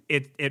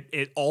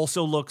it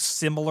also looks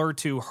similar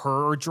to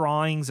her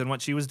drawings and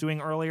what she was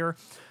doing earlier.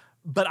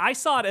 But I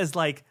saw it as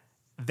like,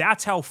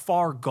 that's how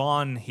far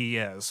gone he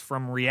is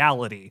from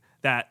reality,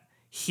 that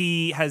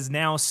he has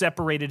now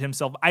separated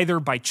himself either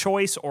by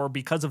choice or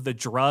because of the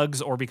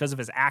drugs or because of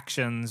his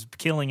actions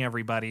killing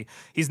everybody.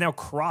 He's now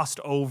crossed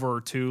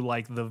over to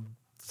like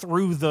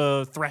through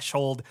the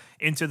threshold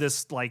into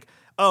this like,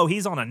 oh,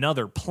 he's on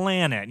another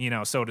planet,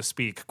 so to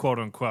speak, quote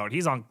unquote.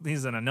 He's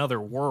in another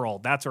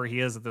world. That's where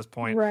he is at this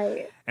point.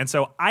 Right. And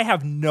so I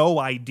have no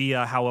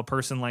idea how a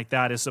person like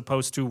that is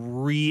supposed to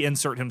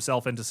reinsert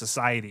himself into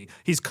society.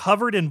 He's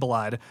covered in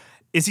blood.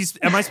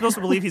 Am I supposed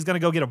to believe he's going to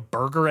go get a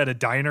burger at a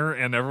diner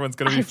and everyone's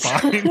going to be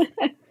fine?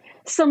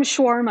 Some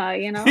shawarma,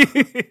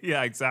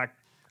 Yeah,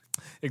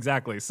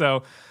 exactly.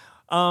 So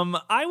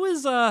I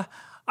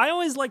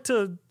always like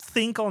to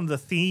think on the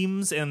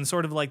themes and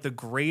sort of like the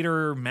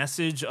greater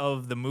message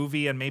of the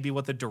movie and maybe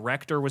what the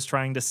director was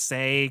trying to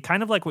say,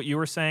 kind of like what you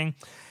were saying.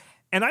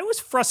 And I was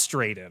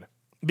frustrated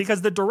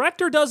because the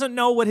director doesn't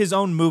know what his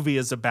own movie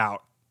is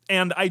about.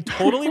 And I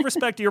totally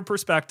respect your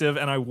perspective,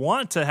 and I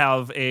want to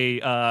have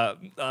a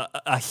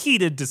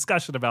heated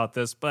discussion about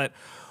this. But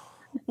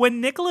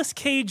when Nicolas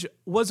Cage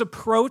was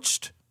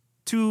approached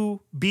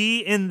to be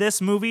in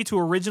this movie to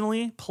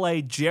originally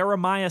play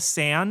Jeremiah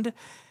Sand,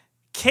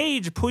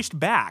 Cage pushed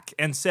back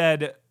and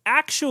said,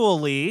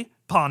 actually,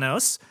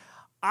 Panos,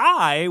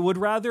 I would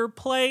rather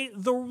play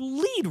the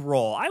lead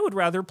role. I would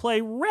rather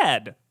play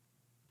Red.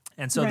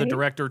 And so the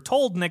director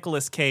told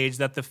Nicolas Cage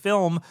that the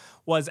film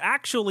was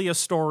actually a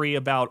story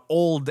about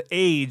old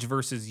age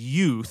versus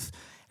youth.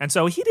 And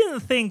so he didn't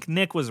think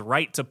Nick was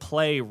right to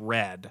play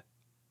Red.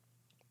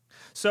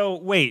 So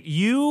wait,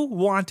 you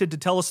wanted to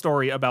tell a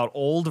story about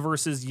old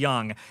versus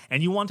young,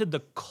 and you wanted the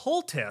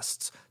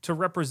cultists to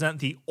represent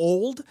the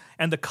old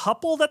and the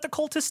couple that the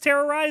cultists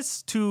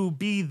terrorize to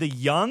be the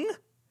young?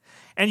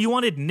 And you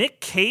wanted Nick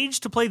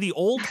Cage to play the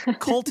old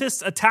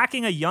cultists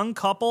attacking a young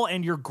couple,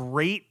 and your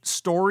great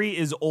story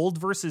is old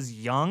versus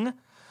young?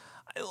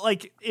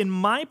 Like, in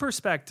my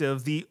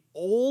perspective, the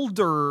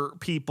older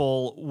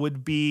people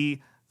would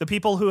be the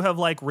people who have,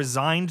 like,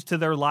 resigned to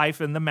their life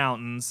in the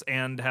mountains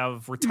and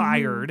have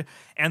retired,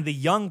 and the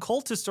young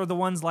cultists are the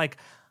ones, like,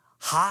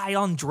 high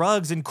on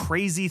drugs and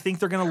crazy, think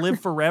they're going to live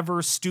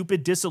forever,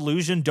 stupid,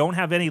 disillusioned, don't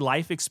have any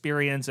life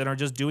experience, and are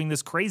just doing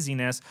this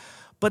craziness.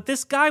 But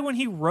this guy, when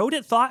he wrote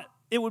it, thought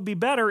it would be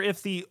better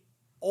if the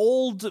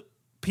old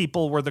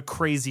people were the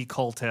crazy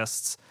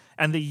cultists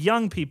and the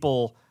young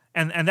people,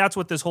 and that's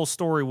what this whole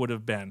story would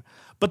have been.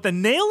 But the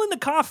nail in the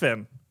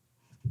coffin,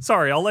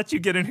 sorry, I'll let you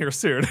get in here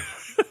soon.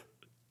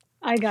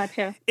 I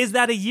gotcha. Is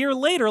that a year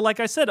later, like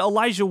I said,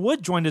 Elijah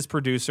Wood joined as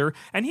producer,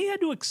 and he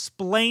had to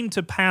explain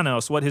to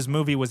Panos what his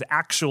movie was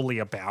actually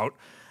about,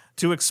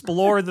 to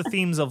explore the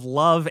themes of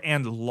love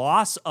and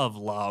loss of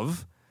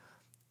love.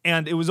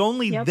 And it was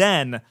only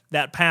then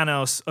that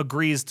Panos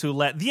agrees to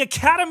let the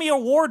Academy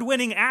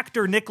Award-winning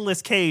actor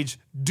Nicolas Cage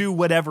do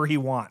whatever he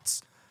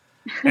wants.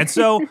 And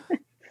so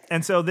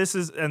this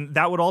is, and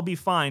that would all be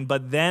fine.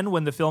 But then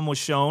when the film was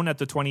shown at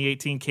the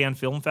 2018 Cannes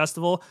Film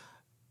Festival,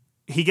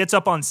 he gets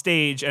up on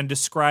stage and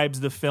describes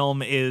the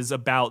film is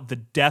about the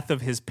death of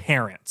his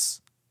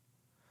parents.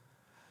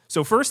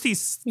 So first he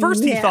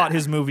thought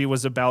his movie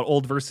was about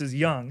old versus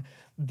young.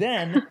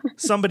 Then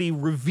somebody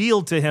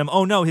revealed to him,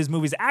 oh no, his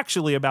movie's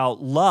actually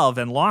about love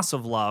and loss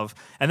of love.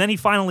 And then he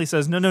finally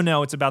says,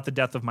 no, it's about the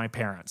death of my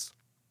parents.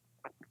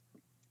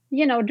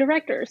 You know,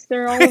 directors,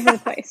 they're all over the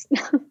place.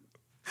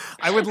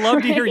 I would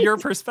love to hear your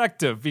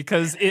perspective,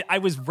 because I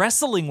was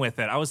wrestling with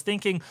it. I was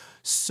thinking,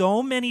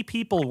 so many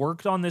people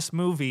worked on this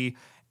movie,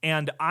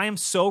 and I am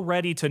so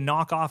ready to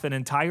knock off an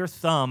entire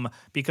thumb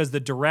because the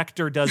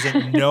director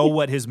doesn't know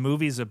what his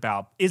movie's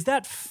about. Is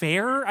that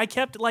fair? I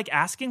kept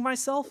asking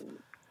myself.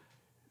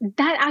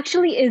 That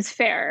actually is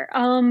fair.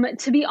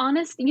 To be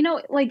honest, you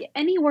know, like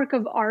any work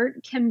of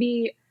art can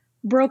be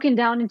broken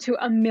down into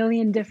a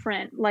million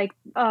different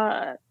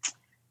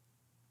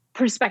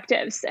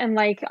perspectives and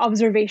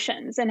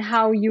observations and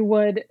how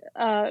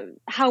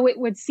it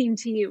would seem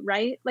to you,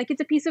 right? Like it's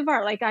a piece of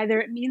art, like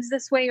either it means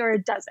this way or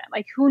it doesn't.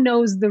 Like who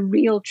knows the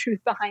real truth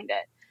behind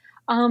it?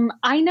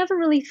 I never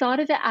really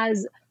thought of it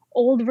as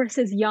old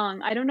versus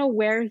young. I don't know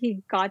where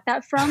he got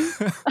that from.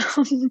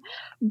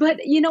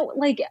 But you know,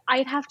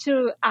 I'd have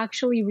to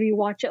actually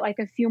rewatch it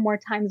a few more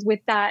times with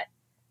that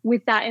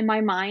in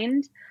my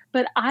mind.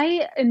 But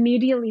I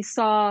immediately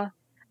saw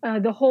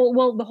the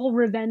whole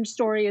revenge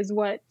story is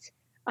what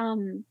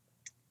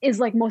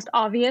is most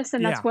obvious,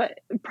 and that's what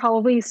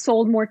probably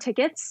sold more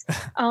tickets.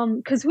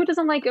 Because who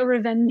doesn't like a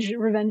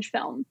revenge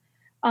film?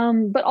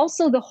 But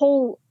also the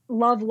whole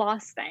love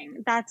loss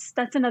thing. That's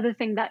another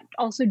thing that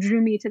also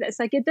drew me to this.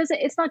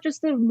 It's not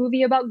just a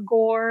movie about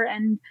gore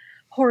and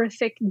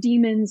horrific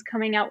demons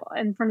coming out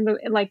in front of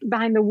the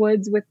behind the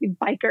woods with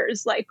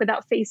bikers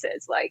without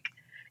faces.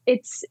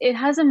 It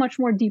has a much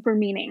more deeper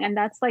meaning, and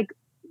that's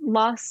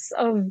loss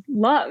of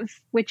love,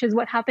 which is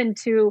what happened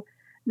to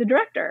the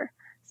director.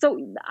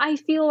 So I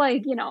feel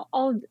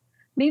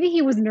maybe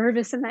he was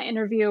nervous in that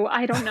interview.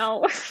 I don't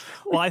know.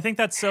 Well, I think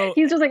that's so...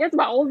 He's just it's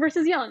about old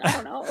versus young. I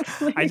don't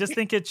know. I just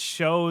think it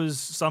shows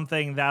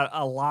something that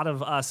a lot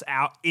of us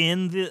out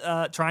in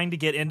the trying to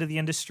get into the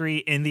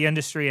industry, and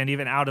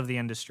even out of the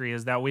industry,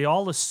 is that we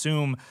all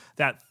assume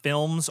that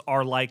films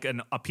are like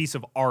a piece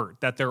of art,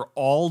 that they're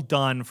all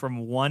done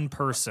from one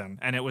person.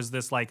 And it was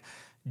this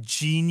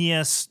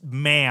genius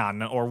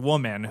man or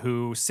woman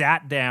who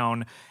sat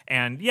down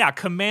and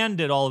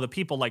commanded all of the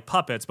people like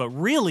puppets, but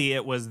really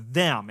it was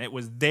them. It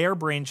was their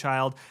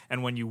brainchild.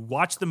 And when you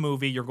watch the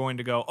movie, you're going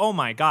to go, oh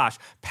my gosh,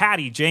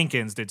 Patty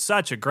Jenkins did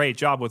such a great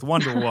job with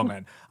Wonder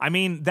Woman. I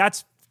mean,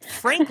 that's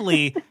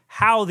frankly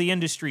how the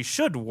industry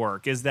should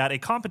work, is that a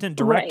competent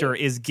director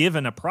is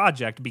given a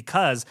project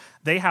because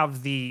they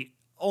have the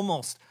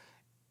almost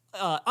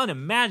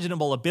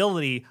unimaginable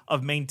ability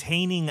of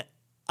maintaining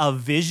a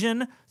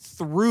vision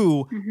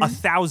through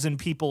 1,000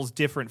 people's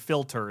different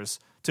filters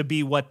to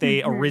be what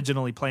they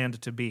originally planned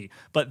it to be.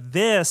 But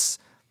this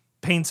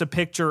paints a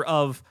picture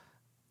of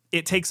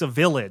it takes a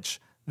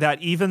village,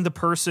 that even the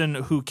person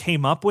who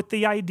came up with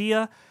the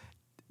idea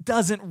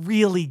doesn't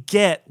really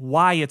get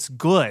why it's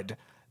good.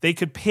 They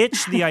could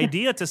pitch the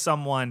idea to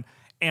someone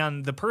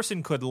and the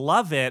person could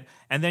love it,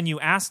 and then you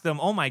ask them,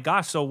 oh my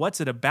gosh, so what's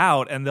it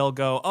about? And they'll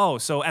go, oh,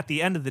 so at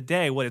the end of the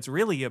day, what it's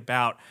really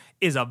about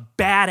is a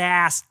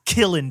badass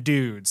killing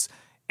dudes.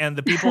 And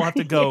the people have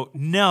to go,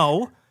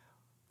 no,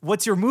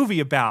 what's your movie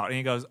about? And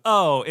he goes,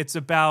 oh, it's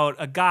about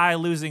a guy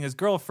losing his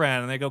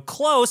girlfriend. And they go,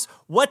 close,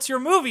 what's your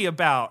movie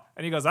about?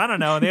 And he goes, I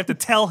don't know. And they have to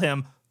tell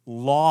him,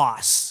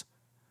 loss.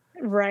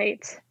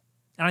 Right.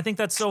 And I think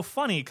that's so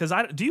funny, because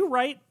do you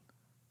write?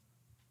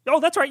 Oh,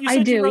 that's right. You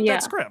said you wrote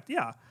that script.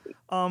 Yeah.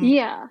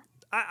 Yeah.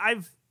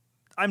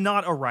 I'm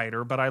not a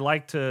writer, but I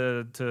like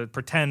to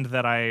pretend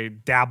that I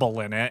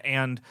dabble in it.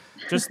 And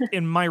just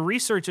in my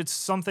research, it's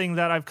something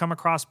that I've come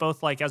across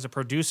both like as a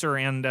producer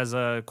and as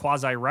a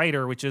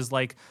quasi-writer, which is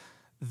like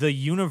the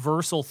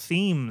universal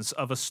themes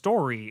of a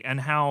story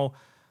and how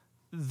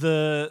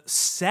the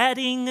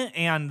setting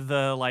and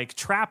the like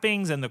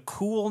trappings and the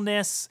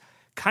coolness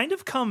kind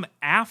of come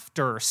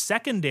after,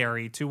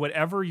 secondary to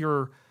whatever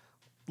your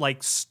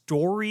like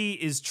story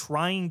is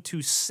trying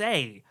to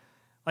say.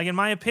 Like, in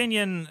my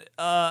opinion,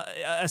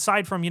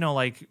 aside from,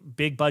 like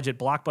big budget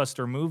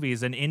blockbuster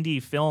movies, an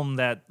indie film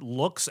that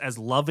looks as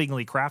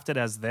lovingly crafted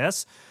as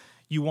this,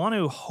 you want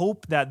to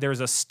hope that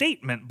there's a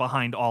statement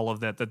behind all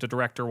of that the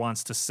director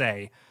wants to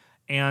say.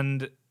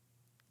 And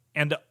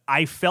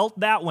I felt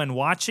that when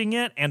watching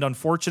it, and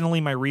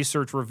unfortunately my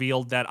research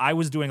revealed that I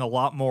was doing a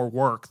lot more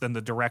work than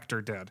the director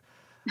did.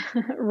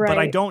 Right. But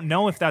I don't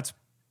know if that's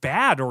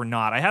bad or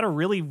not. I had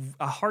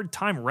a hard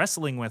time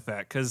wrestling with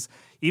that, because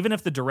even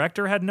if the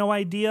director had no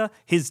idea,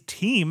 his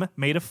team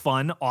made a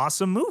fun,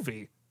 awesome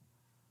movie.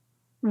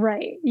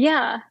 Right.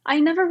 Yeah. I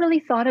never really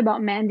thought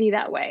about Mandy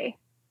that way.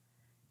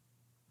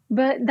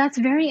 But that's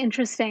very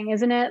interesting,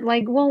 isn't it?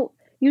 Like, well,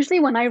 usually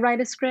when I write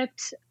a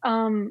script,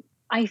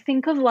 I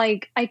think of I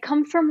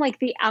come from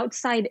the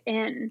outside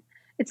in.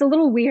 It's a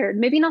little weird.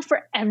 Maybe not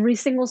for every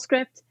single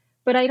script,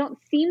 but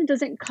theme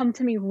doesn't come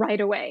to me right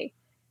away.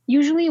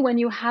 Usually when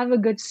you have a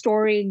good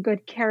story,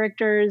 good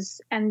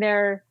characters, and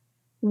they're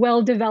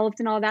well developed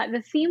and all that,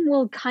 the theme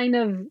will kind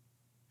of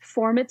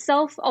form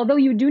itself, although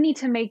you do need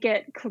to make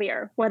it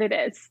clear what it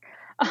is.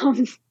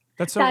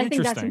 That's so interesting. I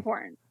think that's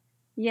important.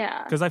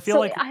 Yeah. Because I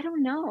feel I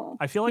don't know.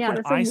 I feel like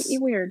when that's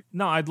weird.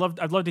 No, I'd love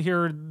to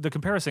hear the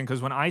comparison,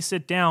 because when I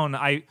sit down,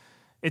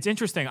 it's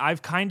interesting.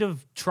 I've kind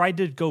of tried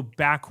to go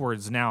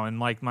backwards now, and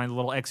my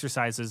little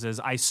exercises is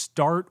I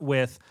start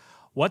with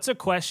what's a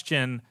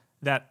question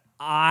that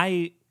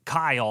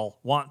Kyle,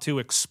 want to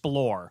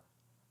explore,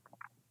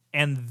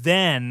 and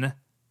then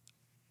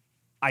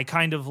I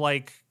kind of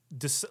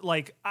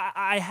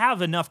I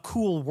have enough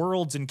cool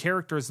worlds and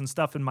characters and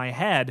stuff in my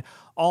head.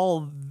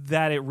 All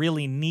that it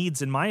really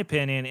needs, in my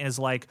opinion, is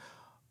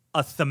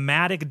a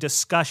thematic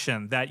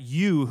discussion that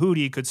you,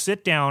 Houry, could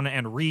sit down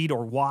and read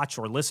or watch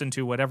or listen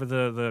to, whatever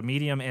the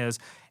medium is,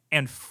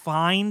 and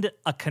find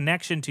a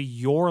connection to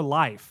your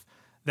life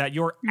that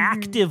you're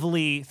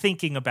actively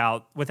thinking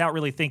about without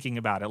really thinking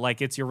about it.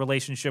 Like it's your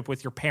relationship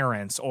with your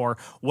parents, or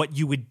what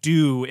you would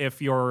do if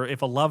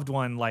a loved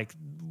one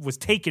was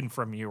taken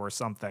from you or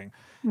something.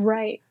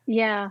 Right.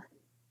 Yeah.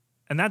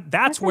 And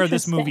that's where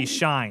this movie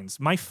shines.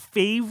 My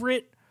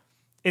favorite,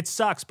 it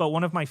sucks, but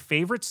one of my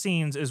favorite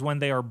scenes is when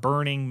they are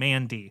burning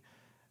Mandy,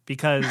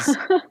 because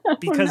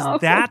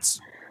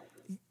that's,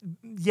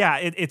 yeah,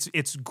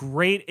 it's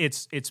great.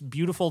 It's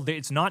beautiful.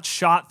 It's not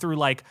shot through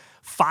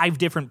 5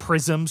 different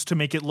prisms to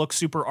make it look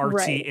super artsy.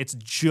 Right. It's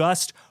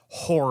just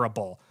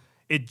horrible.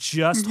 It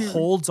just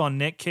holds on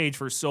Nick Cage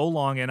for so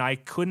long, and I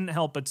couldn't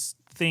help but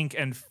think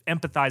and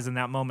empathize in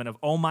that moment of,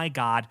 oh my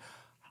God,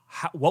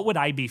 what would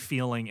I be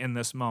feeling in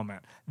this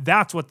moment?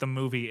 That's what the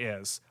movie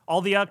is. All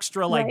the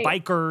extra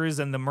bikers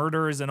and the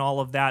murders and all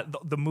of that.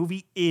 The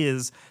movie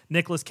is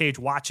Nicolas Cage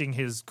watching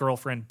his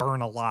girlfriend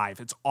burn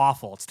alive. It's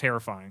awful. It's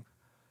terrifying.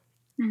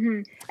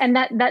 Mm-hmm. And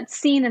that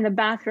scene in the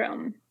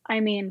bathroom, I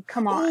mean,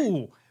 come on.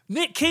 Ooh,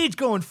 Nick Cage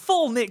going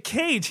full Nick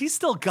Cage. He's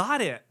still got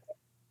it.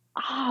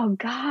 Oh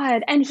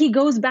God. And he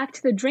goes back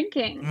to the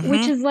drinking,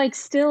 which is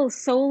still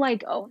so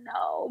oh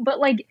no. But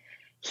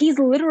he's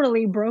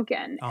literally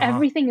broken.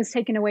 Everything is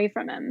taken away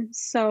from him.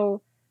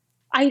 So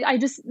I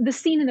just, the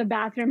scene in the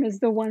bathroom is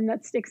the one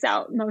that sticks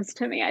out most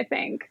to me, I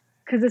think.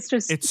 Because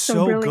it's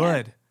so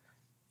brilliant. Good.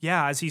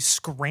 Yeah, as he's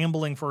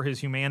scrambling for his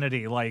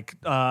humanity, downing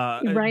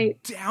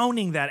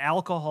that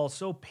alcohol,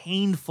 so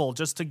painful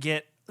just to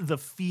get the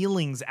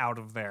feelings out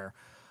of there.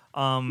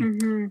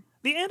 The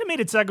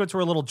animated segments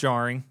were a little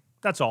jarring.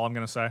 That's all I'm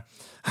going to say.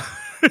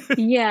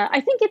 Yeah,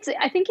 I think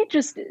it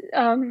just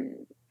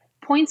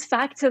points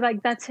back to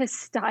that's his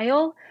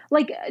style.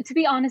 To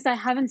be honest, I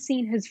haven't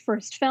seen his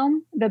first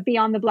film, the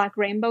Beyond the Black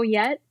Rainbow,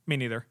 yet. Me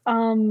neither.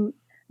 I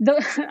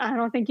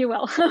don't think you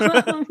will.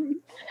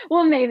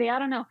 Well, maybe, I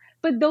don't know.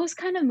 But those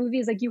kind of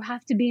movies, like, you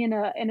have to be in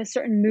a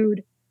certain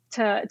mood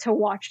to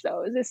watch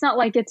those. It's not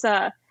like it's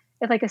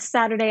like a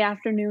Saturday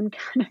afternoon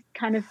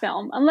kind of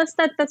film, unless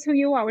that's who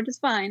you are, which is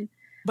fine.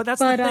 But that's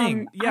the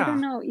thing. Yeah. I don't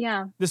know.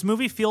 Yeah. This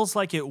movie feels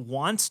like it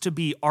wants to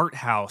be art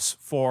house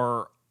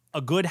for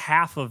a good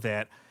half of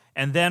it.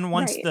 And then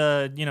once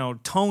the,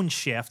 tone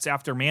shifts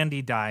after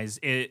Mandy dies,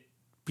 it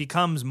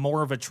becomes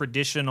more of a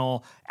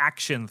traditional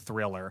action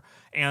thriller.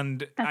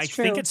 And I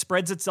think it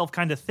spreads itself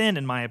kind of thin,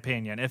 in my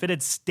opinion. If it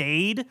had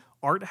stayed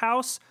art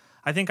house,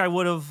 I think I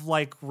would have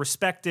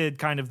respected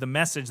kind of the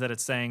message that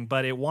it's saying,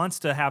 but it wants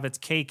to have its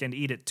cake and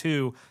eat it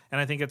too.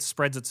 And I think it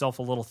spreads itself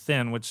a little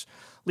thin, which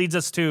leads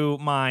us to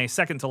my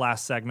second to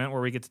last segment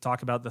where we get to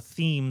talk about the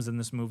themes in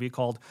this movie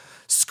called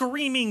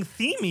Screaming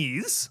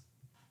Themies.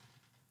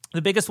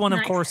 The biggest one,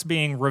 of course,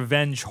 being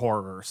revenge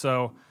horror.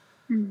 So,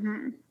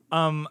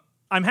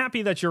 I'm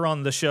happy that you're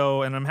on the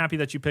show, and I'm happy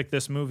that you picked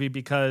this movie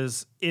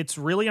because it's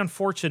really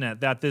unfortunate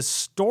that this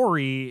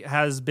story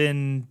has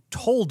been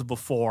told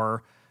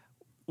before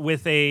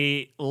with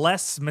a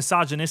less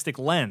misogynistic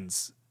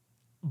lens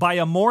by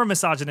a more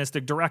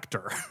misogynistic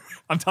director.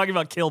 I'm talking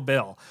about Kill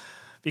Bill.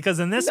 Because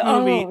in this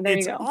movie,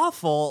 it's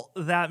awful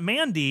that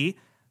Mandy,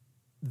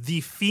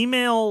 the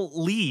female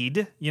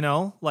lead,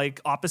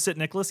 opposite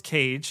Nicolas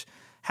Cage,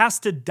 has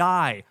to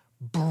die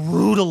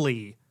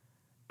brutally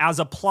as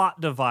a plot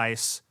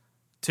device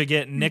to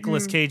get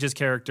Nicolas Cage's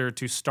character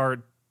to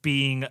start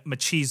being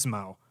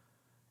machismo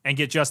and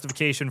get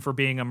justification for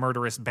being a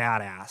murderous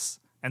badass.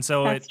 And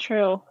so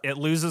it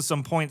loses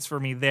some points for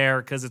me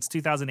there because it's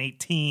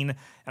 2018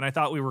 and I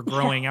thought we were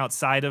growing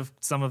outside of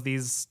some of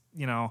these,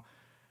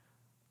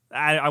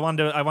 I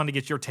wanted to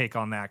get your take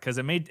on that because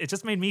it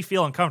just made me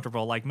feel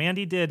uncomfortable. Like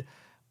Mandy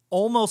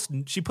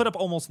she put up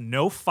almost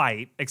no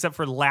fight except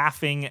for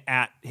laughing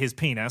at his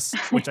penis,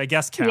 which I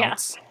guess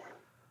counts.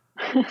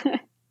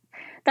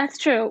 That's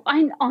true.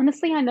 I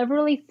never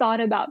really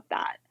thought about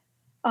that.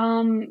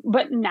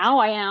 But now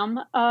I am.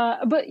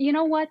 But you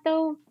know what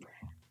though?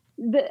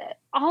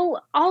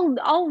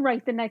 I'll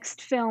write the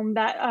next film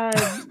that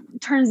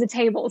turns the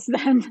tables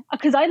then,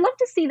 because I'd love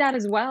to see that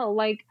as well.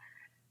 Like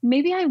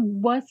maybe I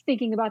was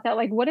thinking about that.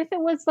 Like what if it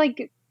was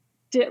like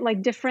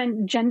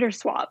different gender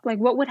swap? Like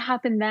what would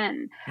happen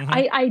then?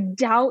 I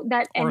doubt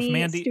that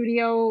any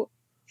studio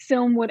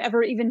film would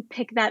ever even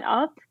pick that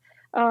up.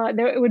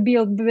 It would be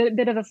a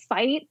bit of a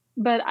fight,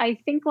 but I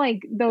think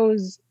like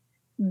those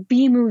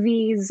B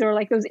movies or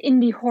like those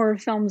indie horror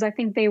films, I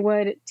think they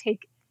would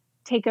take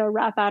a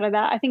rap out of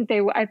that. I think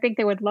they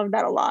would love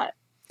that a lot.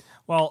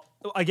 Well,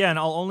 again,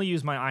 I'll only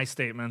use my I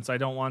statements. I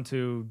don't want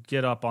to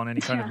get up on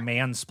any kind of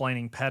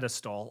mansplaining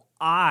pedestal.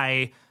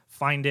 I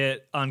find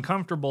it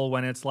uncomfortable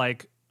when it's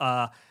like,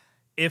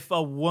 if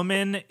a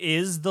woman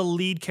is the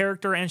lead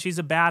character and she's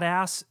a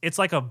badass, it's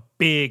like a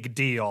big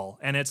deal.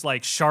 And it's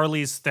like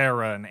Charlize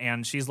Theron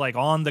and she's like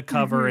on the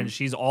cover and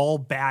she's all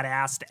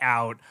badassed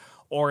out.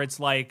 Or it's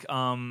like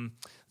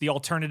the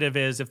alternative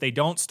is if they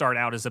don't start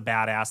out as a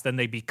badass, then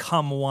they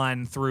become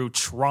one through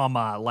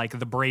trauma, like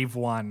the Brave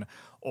One,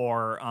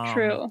 or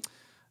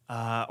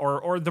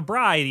or the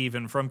Bride,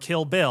 even from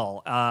Kill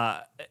Bill.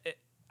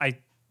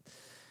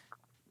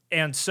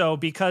 And so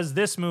because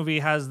this movie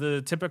has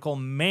the typical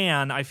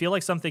man, I feel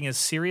like something is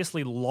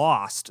seriously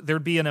lost.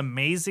 There'd be an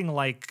amazing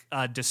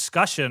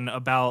discussion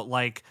about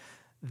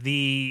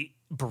the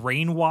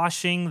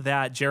brainwashing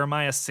that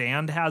Jeremiah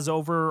Sand has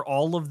over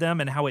all of them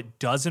and how it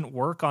doesn't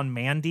work on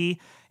Mandy.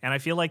 And I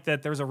feel like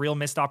that there's a real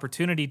missed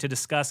opportunity to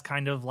discuss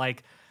kind of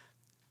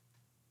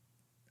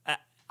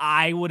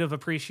I would have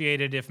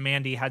appreciated if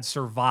Mandy had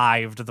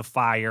survived the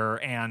fire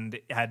and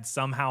had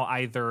somehow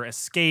either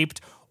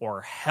escaped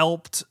or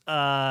helped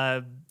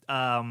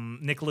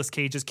Nicolas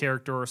Cage's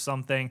character or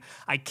something.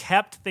 I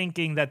kept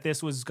thinking that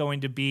this was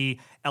going to be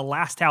a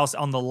Last House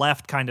on the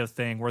Left kind of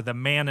thing where the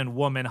man and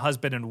woman,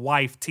 husband and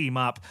wife team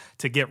up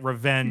to get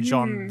revenge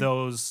on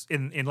those.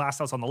 In Last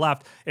House on the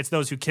Left, it's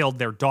those who killed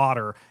their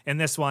daughter. In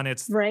this one,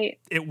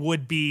 it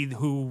would be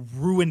who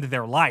ruined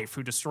their life,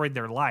 who destroyed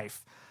their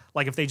life.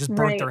 Like if they just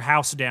burnt their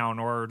house down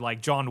or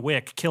like John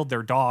Wick killed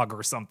their dog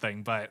or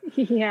something. But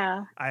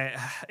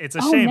it's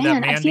a shame that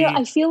Mandy...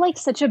 I feel like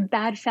such a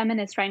bad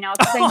feminist right now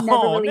because I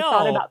never really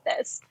thought about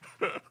this.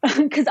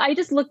 Because I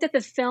just looked at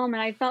the film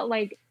and I felt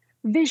like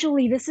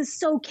visually this is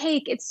so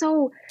cake. It's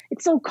so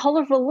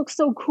colorful. It looks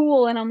so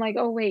cool. And I'm like,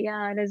 oh wait,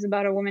 yeah, it is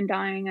about a woman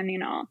dying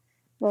and all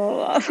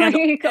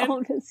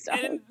this stuff.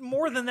 And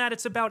more than that,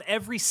 it's about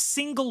every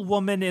single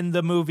woman in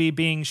the movie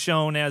being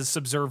shown as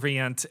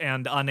subservient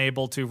and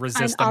unable to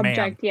resist a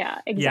man. Yeah,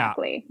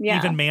 exactly.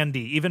 Yeah.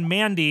 Even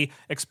Mandy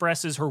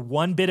expresses her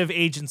one bit of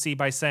agency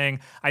by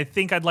saying, I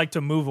think I'd like to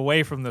move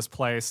away from this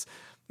place.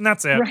 And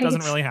that's it. It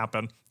doesn't really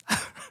happen.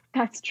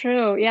 That's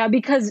true. Yeah,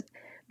 because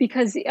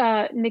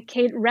Nick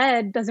Cage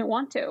Red doesn't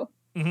want to.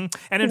 And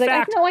in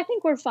fact, no, I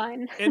think we're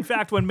fine. In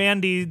fact, when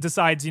Mandy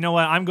decides, you know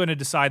what, I'm going to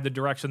decide the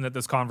direction that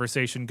this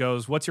conversation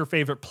goes. What's your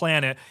favorite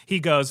planet?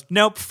 He goes,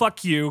 nope,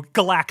 fuck you,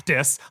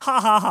 Galactus. Ha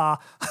ha ha.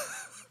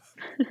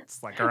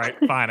 It's like, all right,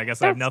 fine. I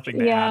guess I have nothing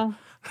to add.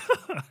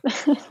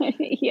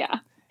 Yeah.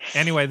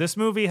 Anyway, this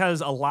movie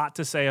has a lot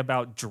to say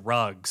about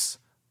drugs.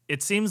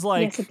 It seems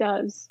like Yes, it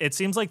does. It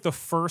seems like the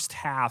first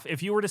half,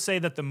 if you were to say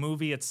that the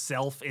movie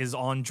itself is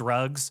on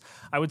drugs,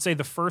 I would say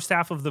the first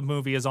half of the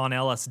movie is on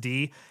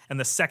LSD and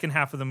the second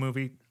half of the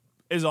movie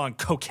is on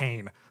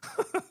cocaine.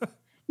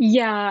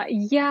 Yeah,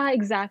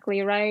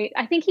 exactly, right.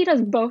 I think he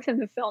does both in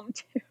the film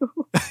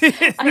too.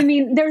 I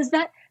mean, there's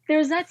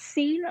that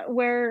scene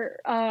where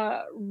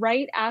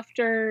right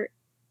after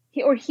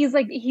he's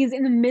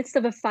in the midst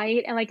of a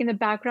fight and like in the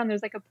background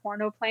there's like a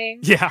porno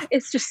playing. Yeah.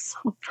 It's just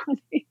so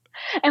funny.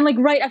 And like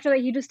right after that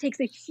he just takes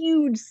a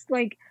huge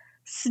like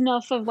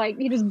snuff of like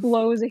he just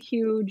blows a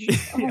huge Yeah.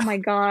 Oh my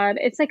god.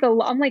 It's like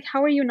I'm like,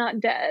 how are you not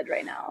dead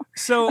right now?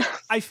 So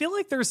I feel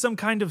like there's some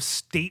kind of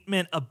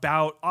statement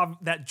about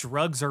that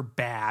drugs are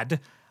bad,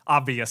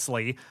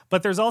 obviously,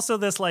 but there's also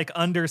this like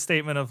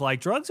understatement of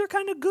like drugs are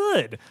kind of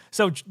good.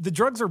 So the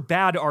drugs are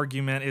bad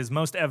argument is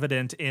most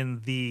evident in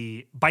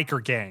the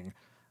biker gang,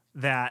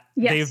 that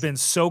Yes. they've been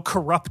so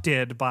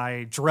corrupted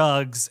by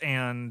drugs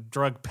and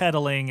drug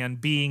peddling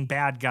and being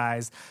bad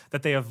guys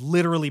that they have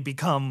literally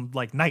become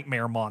like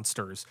nightmare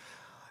monsters.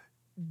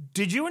 How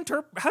did you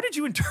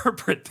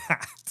interpret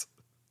that?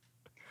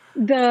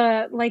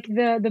 The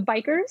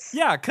bikers?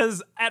 Yeah,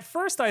 because at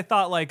first I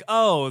thought like,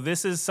 oh,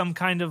 this is some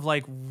kind of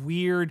like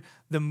weird,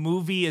 the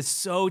movie is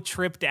so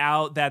tripped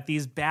out that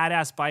these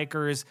badass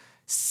bikers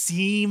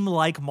seem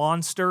like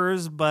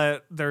monsters,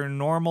 but they're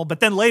normal. But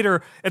then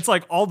later it's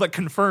like all but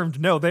confirmed,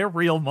 no, they're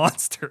real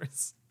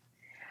monsters.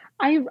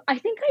 I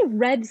think I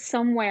read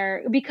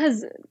somewhere,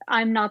 because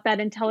I'm not that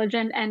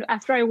intelligent, and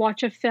after I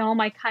watch a film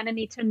I kind of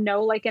need to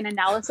know like an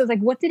analysis,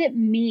 like what did it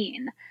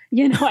mean?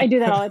 You know, I do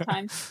that all the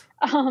time.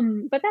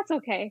 But that's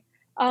okay.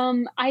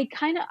 I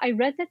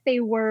read that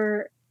they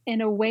were in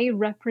a way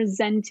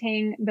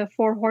representing the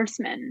Four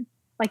Horsemen,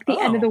 like the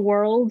end of the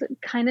world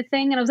kind of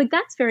thing. And I was like,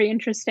 that's very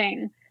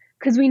interesting,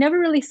 because we never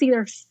really see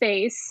their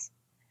face.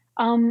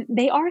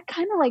 They are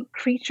kind of like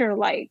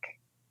creature-like,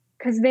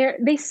 because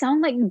they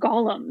sound like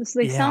golems.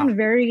 They sound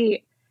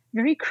very,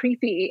 very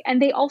creepy,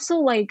 and they also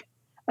like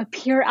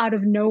appear out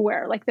of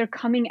nowhere, like they're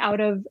coming out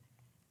of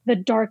the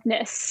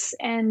darkness.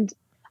 And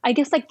I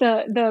guess like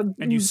the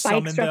and you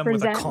summon them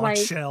with a conch like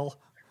shell.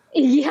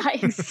 Yeah,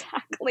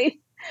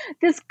 exactly.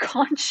 This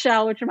conch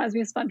shell, which reminds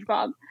me of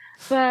SpongeBob,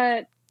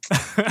 but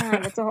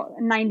that's a whole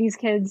 90s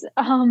kids.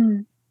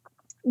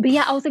 But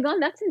yeah, I was like, oh,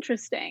 that's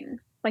interesting.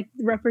 Like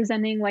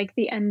representing like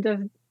the end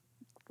of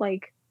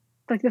like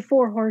the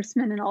Four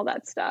Horsemen and all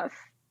that stuff.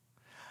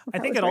 I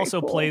think it also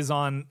plays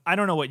on, I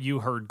don't know what you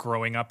heard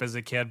growing up as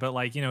a kid, but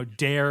like, you know,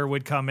 Dare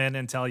would come in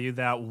and tell you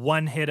that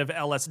one hit of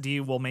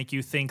LSD will make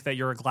you think that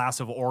you're a glass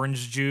of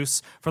orange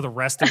juice for the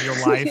rest of your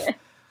life.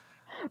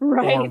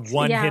 Right. Or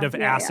one hit of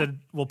acid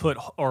will put,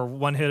 or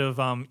one hit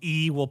of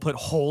E will put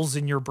holes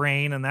in your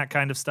brain and that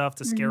kind of stuff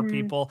to scare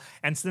people.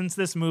 And since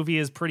this movie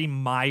is pretty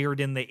mired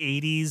in the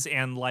 80s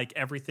and like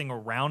everything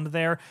around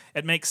there,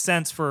 it makes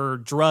sense for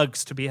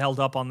drugs to be held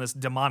up on this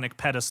demonic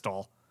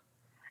pedestal.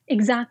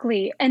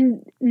 Exactly.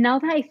 And now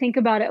that I think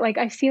about it, like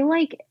I feel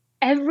like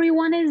every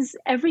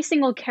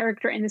single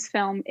character in this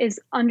film is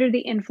under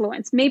the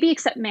influence, maybe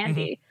except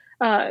Mandy,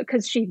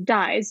 because she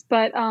dies.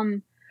 But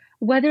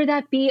whether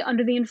that be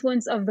under the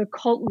influence of the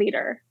cult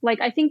leader, like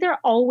I think they're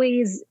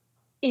always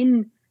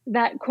in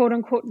that quote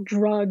unquote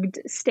drugged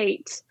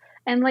state.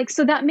 And like,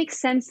 so that makes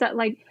sense that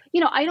like,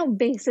 you know, I don't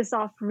base this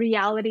off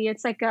reality.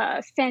 It's like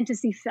a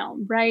fantasy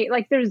film, right?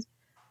 Like there's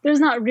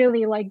not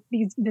really like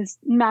this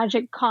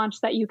magic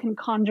conch that you can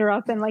conjure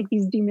up and like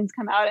these demons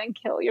come out and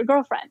kill your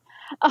girlfriend.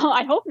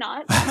 I hope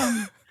not.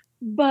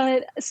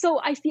 But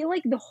so I feel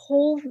like the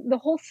whole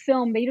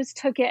film, they just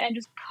took it and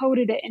just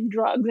coated it in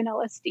drugs and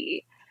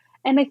LSD.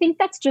 And I think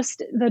that's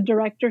just the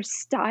director's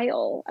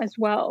style as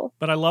well.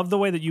 But I love the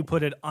way that you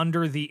put it,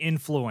 under the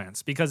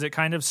influence, because it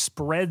kind of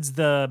spreads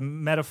the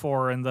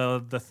metaphor and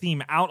the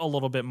theme out a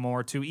little bit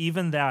more to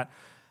even that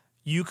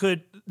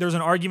there's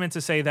an argument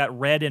to say that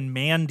Red and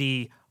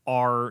Mandy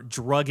are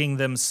drugging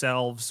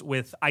themselves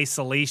with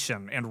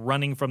isolation and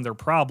running from their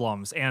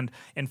problems. And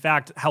in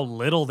fact, how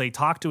little they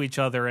talk to each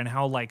other and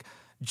how like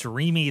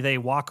dreamy they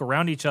walk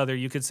around each other.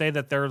 You could say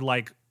that they're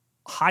like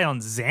high on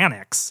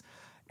Xanax.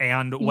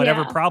 And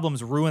whatever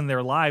problems ruin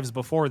their lives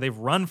before, they've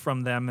run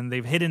from them and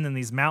they've hidden in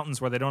these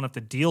mountains where they don't have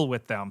to deal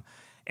with them.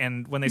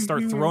 And when they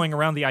start throwing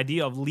around the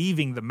idea of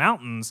leaving the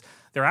mountains,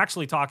 they're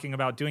actually talking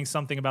about doing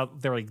something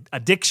about their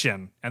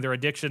addiction and their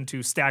addiction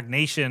to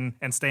stagnation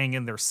and staying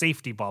in their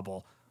safety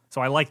bubble.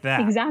 So I like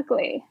that.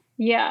 Exactly.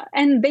 Yeah.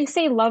 And they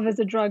say love is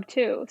a drug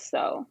too.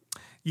 So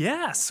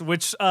yes,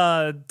 which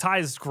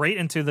ties great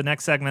into the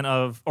next segment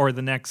or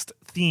the next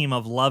theme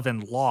of love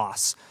and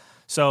loss.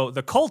 So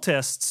the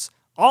cultists,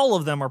 all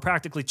of them are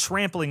practically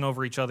trampling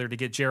over each other to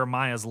get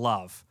Jeremiah's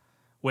love,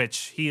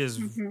 which he is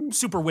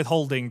super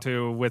withholding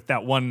with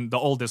that one, the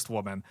oldest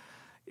woman.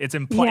 It's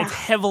it's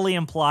heavily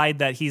implied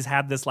that he's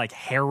had this like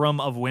harem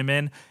of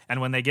women, and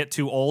when they get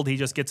too old, he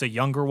just gets a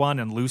younger one,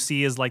 and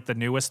Lucy is like the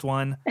newest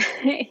one.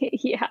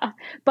 Yeah.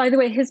 By the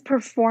way, his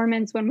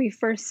performance when we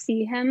first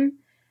see him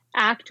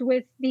act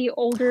with the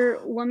older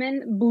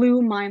woman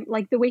blew my,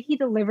 like the way he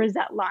delivers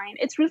that line.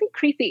 It's really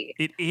creepy.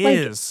 It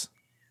is.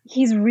 Like,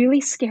 he's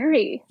really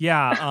scary.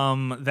 Yeah,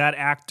 that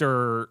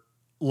actor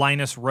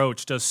Linus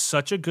Roach does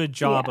such a good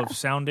job of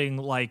sounding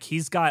like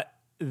he's got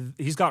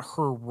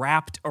her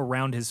wrapped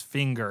around his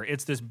finger.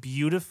 It's this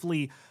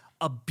beautifully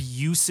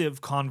abusive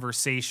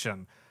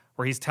conversation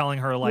where he's telling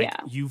her like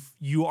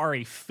you are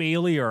a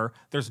failure.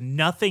 There's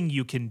nothing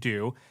you can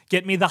do.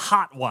 Get me the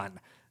hot one.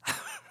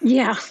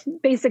 Yeah,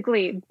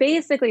 basically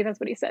that's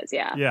what he says.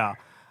 Yeah. Yeah.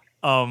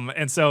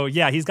 And so,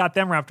 he's got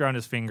them wrapped around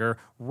his finger.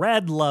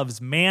 Red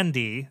loves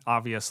Mandy,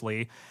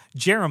 obviously.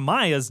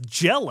 Jeremiah's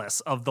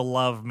jealous of the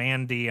love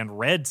Mandy and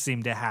Red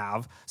seem to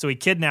have. So he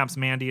kidnaps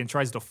Mandy and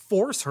tries to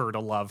force her to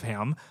love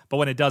him. But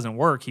when it doesn't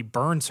work, he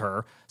burns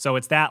her. So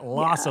it's that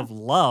loss of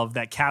love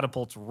that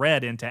catapults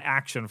Red into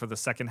action for the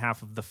second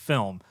half of the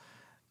film.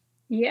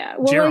 Yeah.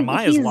 Well,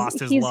 Jeremiah's lost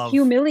his love.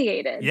 He's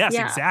humiliated. Yes,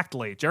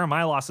 exactly.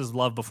 Jeremiah lost his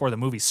love before the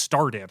movie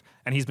started.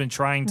 And he's been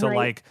trying to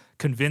like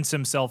convince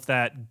himself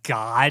that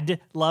God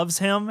loves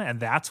him. And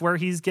that's where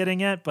he's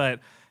getting it.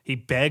 But he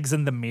begs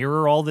in the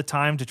mirror all the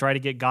time to try to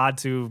get God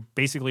to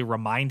basically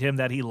remind him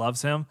that he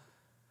loves him.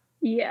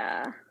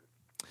 Yeah.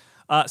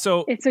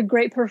 So it's a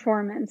great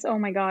performance. Oh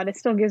my God. It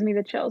still gives me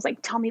the chills. Like,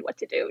 tell me what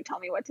to do. Tell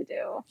me what to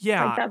do.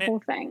 Yeah. Like that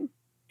whole thing.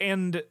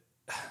 And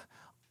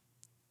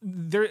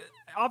there,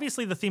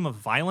 obviously the theme of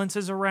violence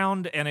is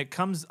around, and it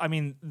comes, I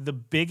mean, the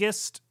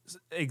biggest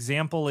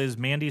example is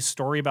Mandy's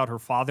story about her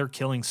father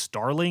killing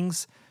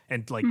starlings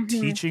and like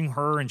teaching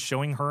her and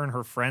showing her and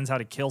her friends how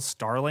to kill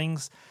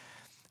starlings.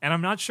 And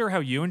I'm not sure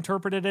how you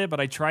interpreted it, but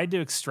I tried to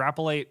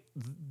extrapolate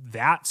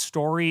that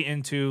story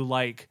into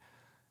like,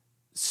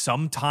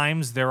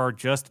 sometimes there are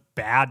just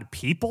bad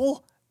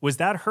people. Was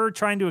that her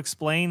trying to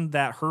explain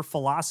that her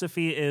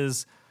philosophy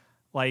is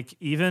like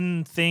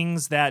even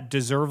things that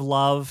deserve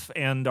love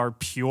and are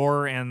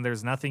pure and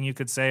there's nothing you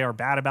could say are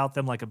bad about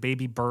them, like a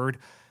baby bird,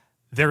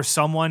 there's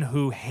someone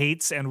who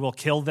hates and will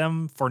kill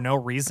them for no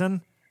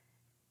reason?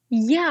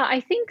 Yeah,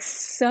 I think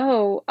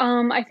so.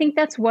 I think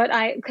that's what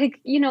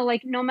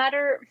like, no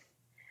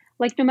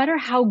matter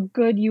how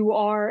good you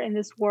are in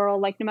this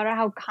world, like no matter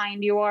how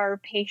kind you are,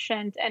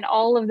 patient, and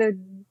all of the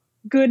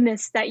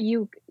goodness that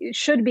you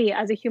should be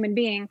as a human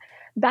being,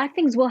 bad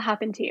things will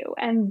happen to you,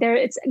 and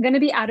it's going to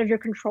be out of your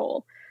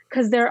control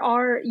because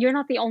you're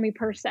not the only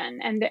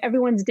person, and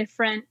everyone's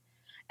different.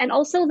 And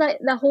also that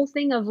the whole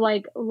thing of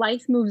like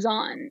life moves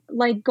on,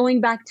 like going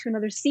back to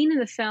another scene in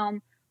the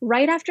film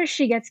right after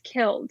she gets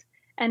killed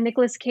and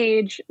Nicolas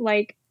Cage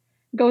like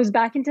goes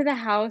back into the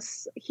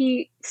house,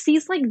 he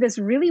sees like this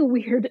really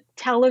weird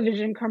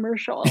television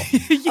commercial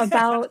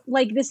about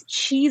like this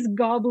cheese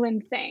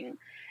goblin thing.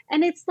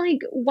 And it's like,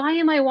 why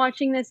am I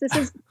watching this? This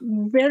is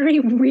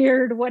very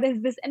weird. What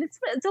is this? And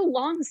it's a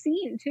long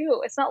scene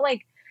too. It's not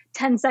like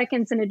 10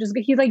 seconds and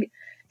he like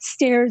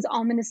stares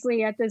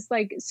ominously at this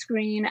like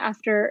screen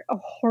after a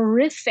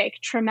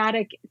horrific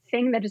traumatic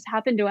thing that just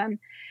happened to him.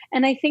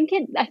 And I think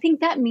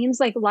that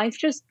means like life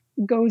just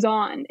goes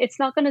on. It's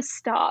not going to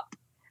stop.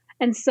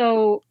 And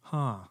so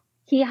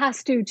he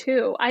has to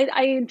too.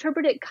 I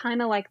interpret it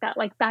kind of like that.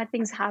 Like bad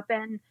things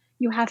happen.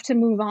 You have to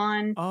move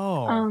on.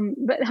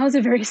 But that was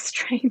a very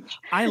strange.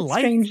 I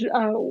like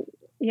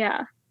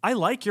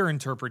your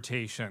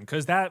interpretation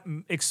because that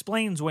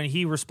explains when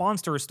he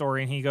responds to her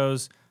story and he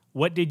goes,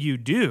 "What did you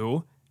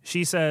do?"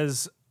 She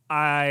says,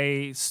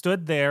 "I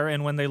stood there,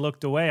 and when they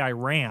looked away, I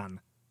ran."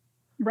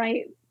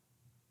 Right.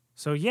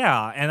 So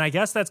yeah, and I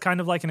guess that's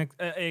kind of like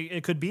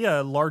it could be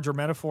a larger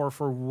metaphor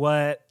for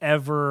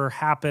whatever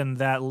happened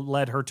that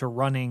led her to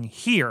running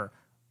here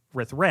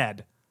with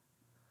Red.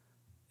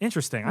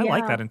 Interesting. I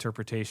like that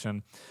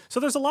interpretation. So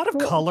there's a lot of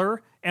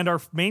color, and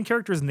our main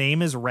character's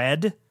name is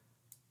Red.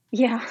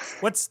 Yeah.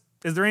 Is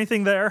there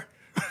anything there?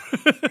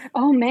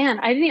 Oh man,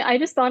 I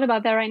just thought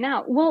about that right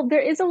now. Well,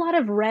 there is a lot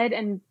of red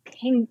and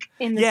pink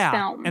in this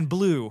film. And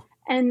blue.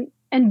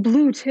 And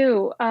blue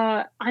too.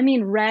 I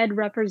mean, red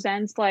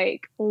represents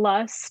like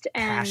lust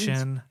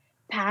and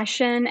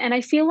passion. And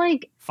I feel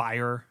like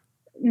fire.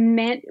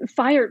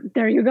 Fire.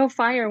 There you go.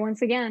 Fire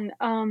once again.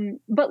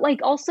 But like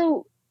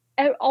also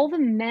all the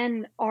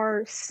men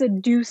are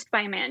seduced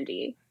by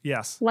Mandy.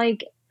 Yes.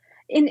 Like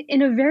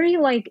in a very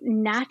like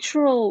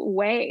natural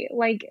way.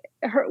 Like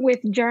her with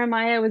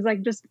Jeremiah was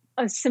like just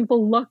a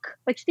simple look.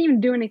 Like she didn't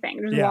even do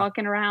anything. Just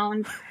walking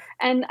around.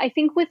 And I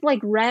think with like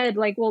Red,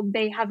 like, well,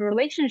 they have a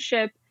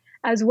relationship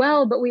as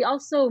well, but we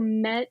also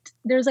met,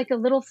 there's like a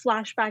little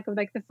flashback of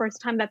like the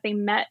first time that they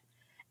met,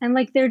 and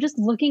like they're just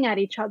looking at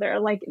each other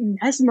like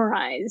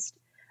mesmerized.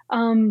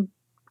 And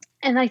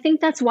I think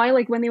that's why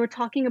like when they were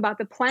talking about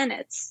the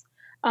planets,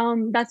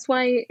 that's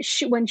why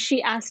when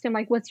she asked him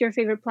like, what's your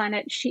favorite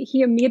planet,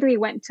 he immediately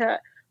went to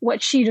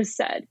what she just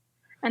said.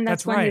 And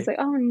that's when he's like,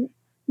 oh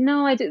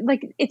no, I did.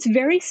 Like, it's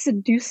very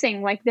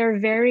seducing. Like they're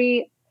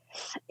very,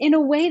 in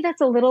a way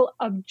that's a little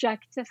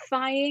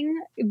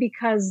objectifying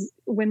because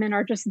women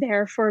are just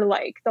there for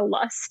like the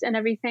lust and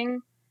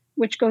everything,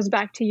 which goes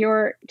back to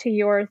your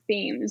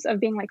themes of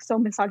being like so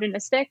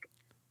misogynistic.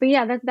 But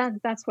yeah,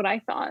 that's what I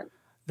thought.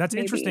 That's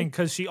maybe. interesting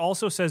because she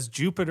also says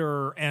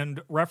Jupiter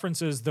and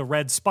references the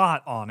red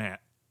spot on it.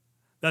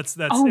 That's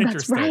interesting.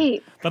 That's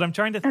right. But I'm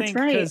trying to think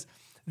because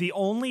the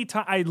only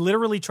time I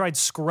literally tried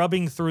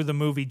scrubbing through the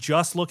movie,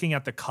 just looking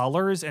at the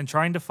colors and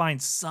trying to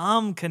find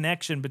some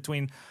connection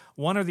between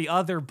one or the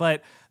other.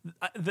 But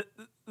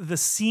the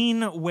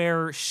scene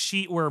where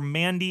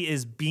Mandy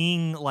is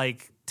being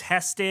like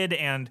tested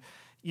and,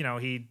 you know,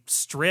 he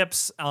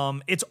strips,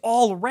 it's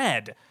all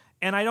red.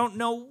 And I don't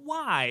know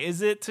why.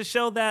 Is it to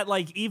show that,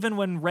 like, even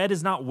when Red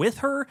is not with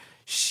her,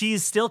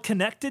 she's still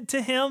connected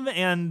to him,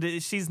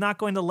 and she's not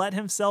going to let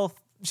herself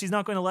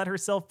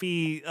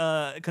be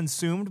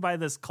consumed by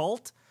this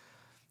cult?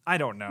 I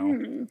don't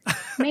know.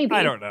 Maybe.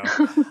 I don't know.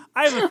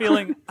 I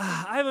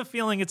have a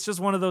feeling it's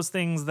just one of those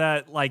things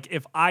that, like,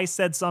 if I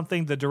said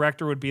something, the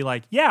director would be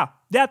like, "Yeah,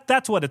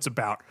 that's what it's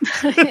about."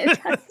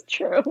 That's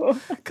true.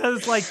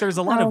 Because, like, there's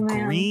a lot of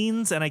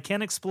greens, and I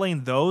can't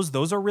explain those.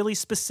 Those are really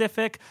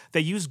specific.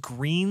 They use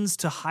greens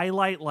to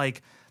highlight,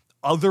 like,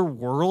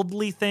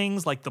 otherworldly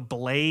things, like the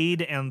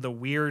blade and the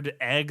weird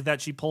egg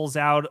that she pulls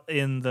out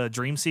in the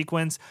dream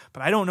sequence.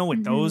 But I don't know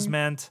what those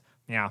meant.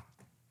 Yeah.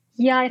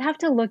 Yeah, I'd have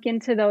to look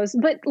into those.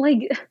 But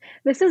like,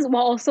 this is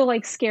what also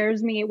like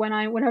scares me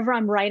whenever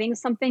I'm writing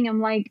something.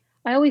 I'm like,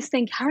 I always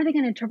think, how are they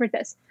going to interpret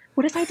this?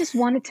 What if I just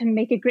wanted to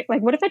make it green?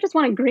 Like, what if I just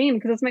wanted green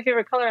because it's my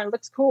favorite color and it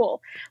looks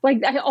cool?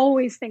 Like, I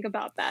always think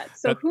about that.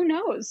 So who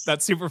knows?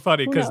 That's super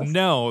funny because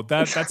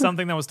that's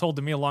something that was told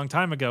to me a long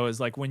time ago. Is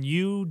like when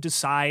you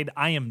decide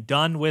I am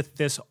done with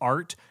this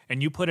art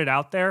and you put it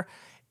out there,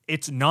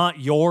 it's not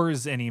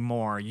yours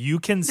anymore. You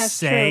can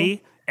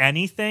say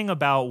anything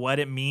about what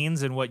it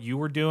means and what you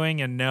were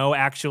doing, and no,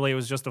 actually, it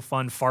was just a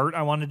fun fart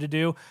I wanted to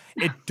do.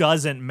 It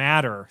doesn't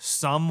matter.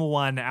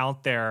 Someone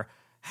out there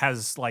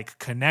has like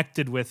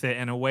connected with it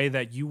in a way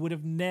that you would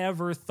have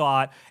never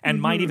thought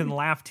and might even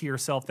laugh to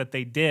yourself that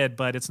they did,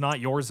 but it's not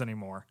yours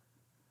anymore.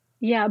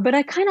 Yeah, but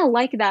I kind of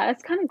like that.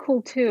 It's kind of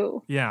cool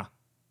too. Yeah.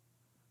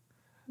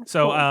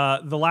 So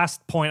the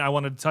last point I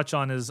wanted to touch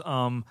on is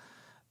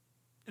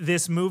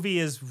this movie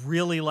is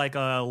really like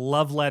a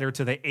love letter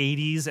to the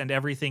 80s and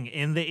everything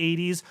in the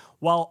 80s,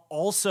 while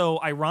also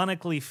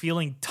ironically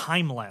feeling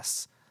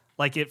timeless.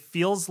 Like it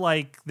feels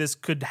like this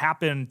could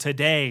happen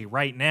today,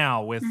 right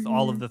now, with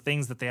all of the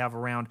things that they have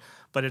around.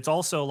 But it's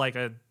also like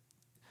it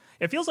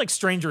feels like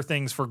Stranger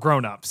Things for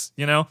grown-ups,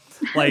 you know?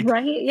 Like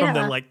from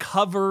the like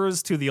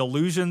covers to the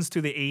allusions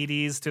to the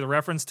 80s to the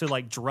reference to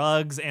like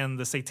drugs and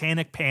the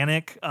satanic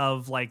panic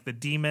of like the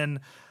demon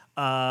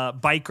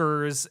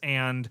bikers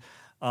and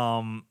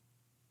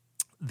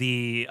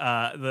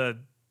the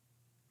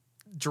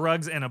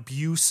drugs and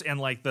abuse and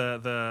like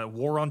the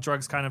war on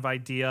drugs kind of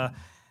idea,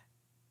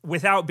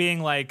 without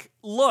being like,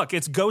 look,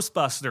 it's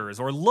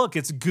Ghostbusters or look,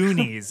 it's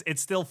Goonies. It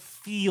still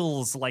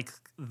feels like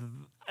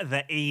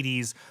the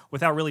 80s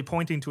without really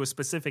pointing to a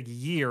specific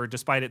year,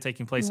 despite it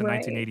taking place in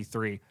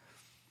 1983.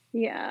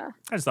 Yeah.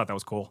 I just thought that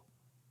was cool.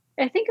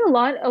 I think a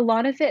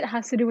lot of it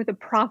has to do with the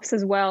props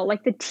as well.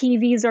 Like the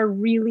TVs are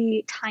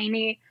really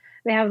tiny.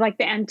 They have like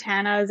the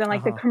antennas and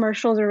like the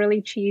commercials are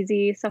really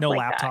cheesy, stuff like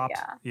laptop.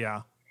 that.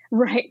 Yeah.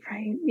 Right.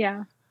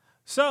 Yeah.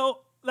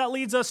 So that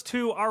leads us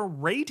to our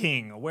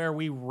rating, where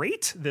we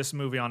rate this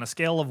movie on a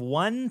scale of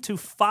 1 to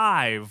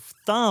 5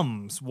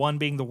 thumbs, 1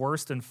 being the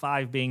worst and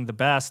 5 being the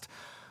best.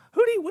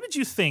 Houry, what did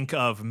you think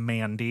of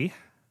Mandy?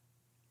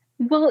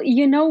 Well,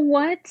 you know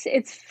what?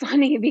 It's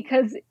funny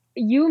because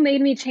you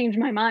made me change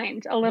my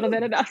mind a little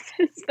bit about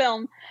this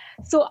film.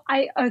 So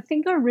I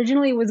think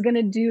originally was going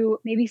to do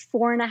maybe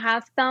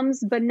 4.5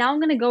 thumbs, but now I'm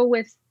going to go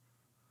with,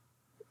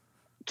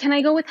 can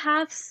I go with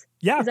halves?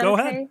 Yeah, go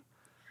ahead.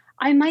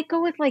 I might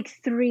go with like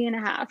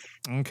 3.5.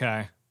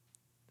 Okay.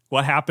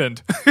 What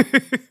happened?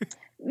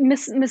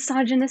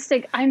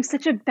 Misogynistic. I'm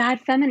such a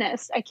bad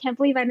feminist. I can't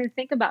believe I didn't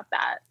think about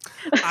that.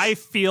 I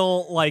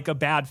feel like a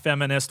bad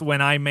feminist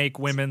when I make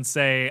women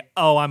say,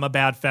 "Oh, I'm a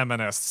bad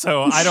feminist."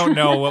 So I don't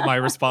know what my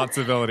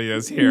responsibility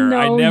is here.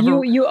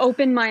 No, you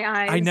opened my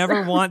eyes. I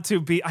never want to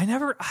be. I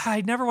never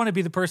want to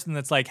be the person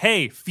that's like,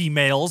 "Hey,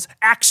 females,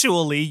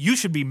 actually, you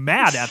should be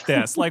mad at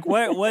this." Like,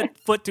 what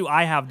foot do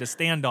I have to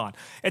stand on?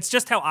 It's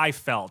just how I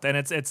felt, and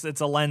it's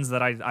a lens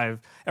that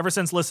I've ever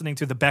since listening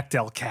to the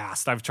Bechdel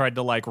cast, I've tried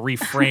to like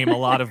reframe a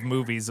lot of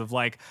movies of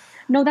like,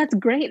 no, that's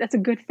great. That's a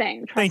good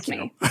thing. Trust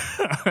me.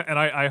 And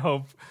I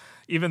hope,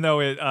 even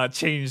though it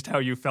changed how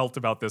you felt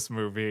about this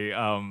movie,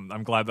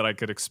 I'm glad that I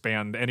could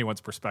expand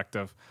anyone's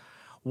perspective.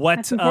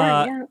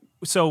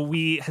 So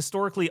we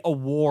historically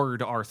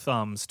award our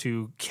thumbs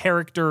to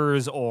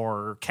characters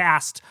or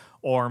cast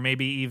or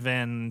maybe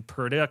even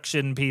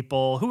production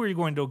people. Who are you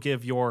going to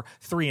give your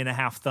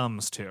 3.5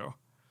 thumbs to?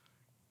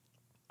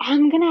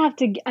 I'm going to have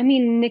to,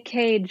 Nick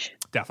Cage.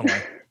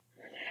 Definitely.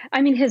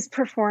 His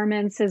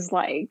performance is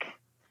like,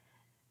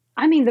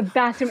 the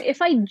bathroom.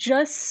 If I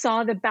just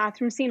saw the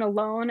bathroom scene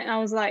alone and I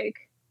was like,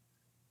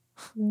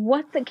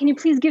 can you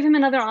please give him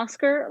another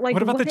Oscar? Like,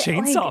 what about the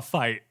chainsaw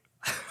fight?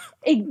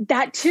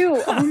 That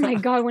too. Oh my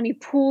God. When he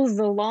pulls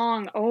the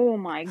long, oh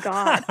my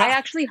God. I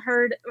actually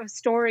heard a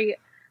story.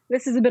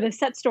 This is a bit of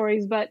set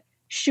stories, but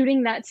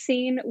shooting that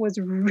scene was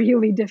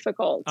really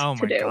difficult Oh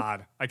to my do.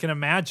 God. I can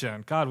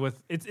imagine. God,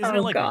 isn't it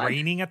Oh like God.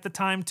 raining at the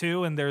time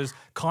too? And there's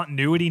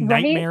continuity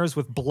Right? nightmares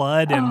with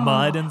blood and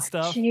mud and Oh,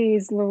 stuff.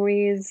 jeez,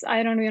 Louise.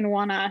 I don't even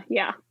wanna,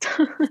 yeah.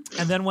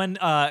 And then when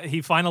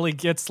he finally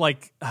gets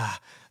like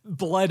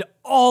blood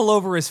all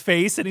over his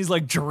face and he's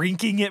like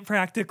drinking it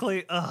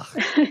practically. Ugh.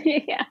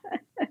 Yeah.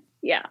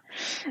 Yeah.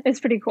 It's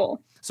pretty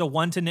cool. So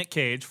 1 to Nick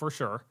Cage for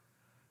sure.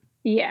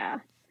 Yeah.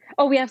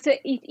 Oh, we have to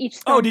each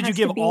Oh, song did you has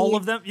give to be... all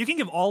of them? You can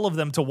give all of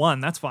them to 1.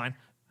 That's fine.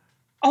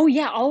 Oh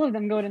yeah, all of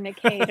them go to Nick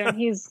Cage, and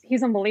he's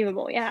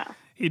unbelievable. Yeah.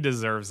 He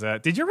deserves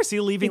it. Did you ever see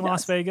Leaving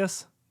Las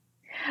Vegas?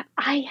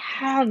 I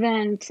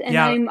haven't, and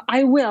Yeah.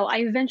 I will. I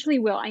eventually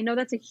will. I know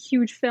that's a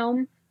huge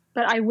film,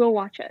 but I will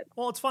watch it.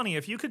 Well, it's funny.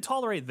 If you could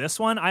tolerate this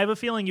one, I have a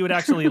feeling you would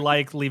actually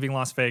like Leaving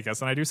Las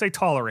Vegas. And I do say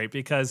tolerate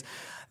because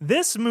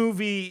this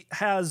movie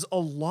has a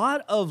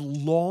lot of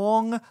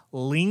long,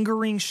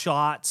 lingering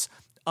shots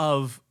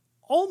of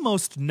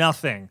almost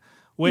nothing,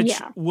 which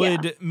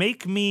would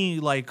make me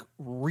like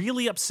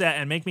really upset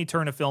and make me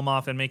turn a film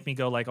off and make me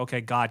go like, okay,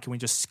 God, can we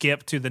just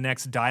skip to the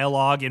next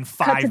dialogue in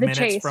 5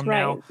 minutes from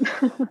now?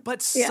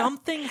 But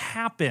something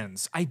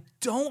happens. I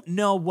don't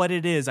know what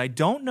it is. I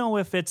don't know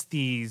if it's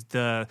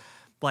the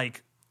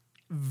like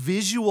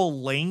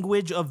visual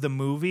language of the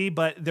movie,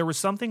 but there was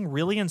something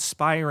really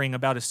inspiring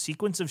about a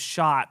sequence of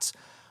shots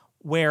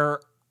where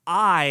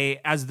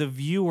I, as the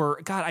viewer,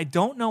 God, I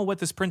don't know what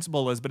this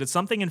principle is, but it's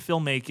something in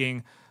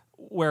filmmaking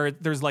where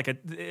there's like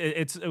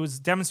it was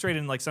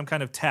demonstrated in like some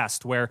kind of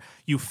test where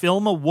you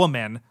film a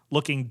woman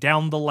looking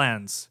down the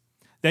lens,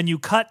 then you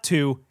cut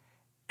to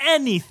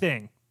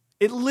anything.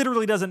 It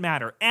literally doesn't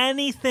matter.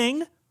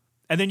 Anything.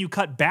 And then you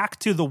cut back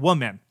to the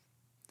woman.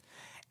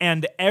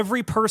 And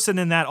every person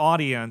in that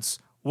audience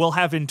will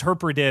have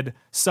interpreted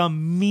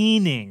some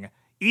meaning,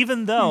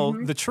 even though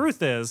the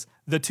truth is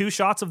the 2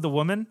 shots of the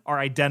woman are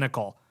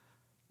identical.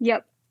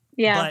 Yep.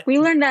 Yeah, But, we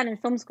learned that in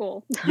film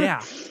school.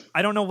 Yeah,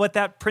 I don't know what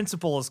that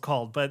principle is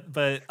called, but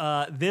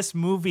this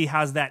movie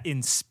has that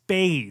in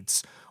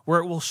spades, where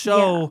it will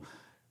show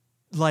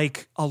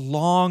like a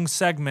long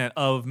segment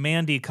of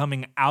Mandy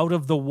coming out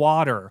of the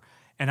water,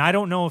 and I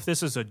don't know if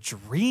this is a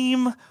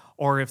dream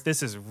or if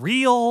this is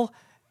real.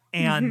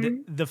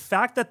 And the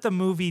fact that the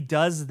movie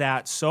does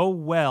that so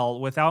well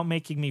without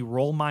making me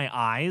roll my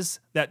eyes,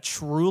 that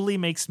truly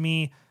makes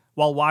me,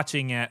 while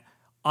watching it,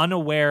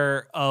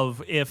 unaware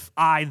of if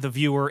I, the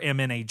viewer, am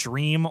in a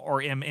dream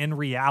or am in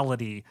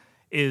reality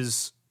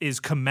is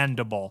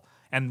commendable.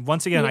 And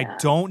once again, I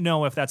don't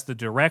know if that's the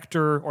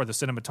director or the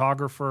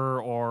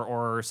cinematographer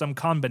or some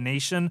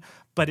combination,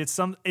 but it's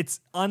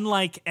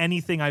unlike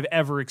anything I've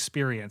ever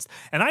experienced.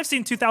 And I've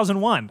seen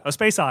 2001: A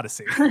Space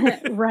Odyssey.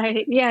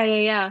 Right.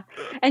 Yeah.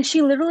 And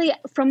she literally,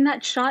 from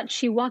that shot,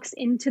 she walks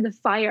into the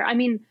fire. I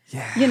mean,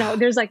 you know,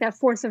 there's like that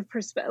force of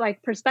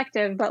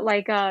perspective, but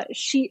like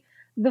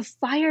the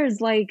fire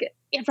is like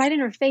right in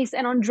her face.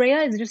 And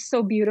Andrea is just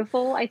so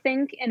beautiful, I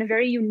think, in a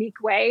very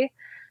unique way.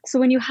 So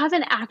when you have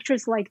an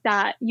actress like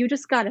that, you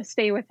just got to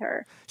stay with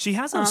her. She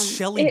has a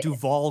Shelley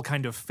Duvall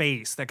kind of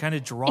face that kind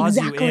of draws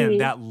you in,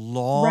 that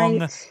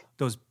long,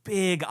 those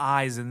big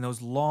eyes and those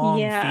long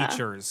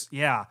features.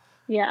 Yeah.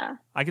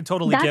 I can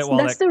totally get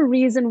that's the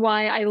reason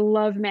why I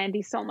love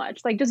Mandy so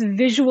much. Like just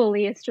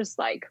visually, it's just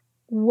like,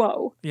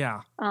 whoa.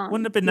 Yeah.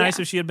 Wouldn't it have been nice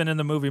if she had been in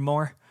the movie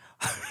more?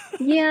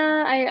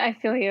 I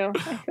feel you.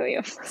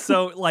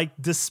 So like,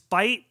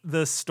 despite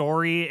the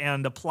story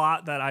and the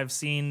plot that I've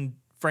seen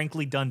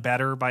frankly done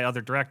better by other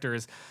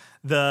directors,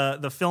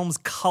 the film's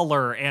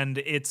color and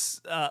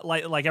its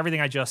like everything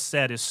I just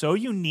said is so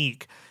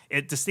unique.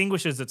 It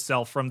distinguishes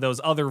itself from those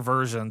other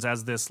versions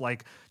as this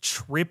like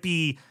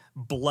trippy,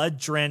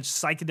 blood-drenched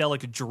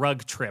psychedelic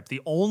drug trip.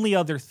 The only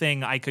other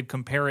thing I could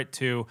compare it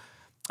to,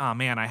 oh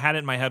man, I had it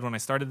in my head when I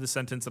started the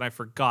sentence and I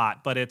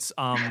forgot, but it's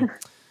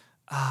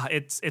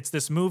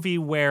this movie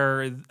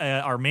where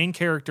our main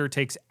character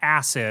takes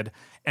acid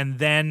and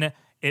then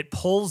it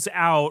pulls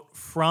out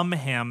from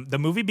him. The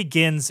movie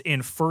begins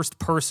in first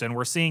person.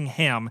 We're seeing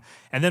him.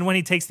 And then when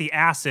he takes the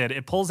acid,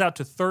 it pulls out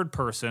to third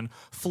person,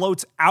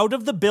 floats out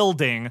of the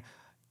building,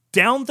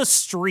 down the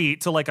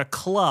street to like a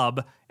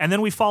club, and then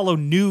we follow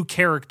new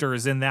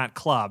characters in that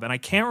club. And I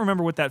can't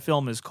remember what that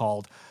film is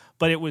called,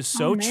 but it was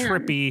so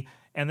trippy.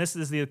 And this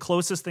is the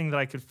closest thing that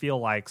I could feel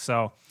like.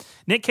 So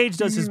Nick Cage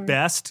does his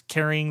best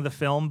carrying the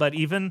film, but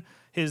even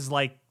his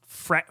like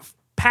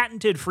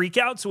patented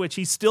freakouts, which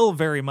he still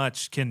very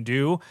much can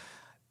do,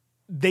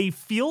 they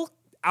feel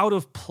out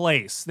of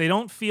place. They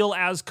don't feel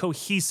as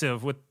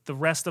cohesive with the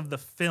rest of the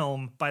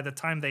film by the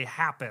time they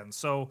happen.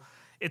 So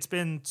it's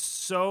been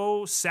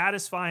so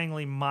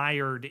satisfyingly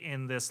mired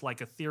in this like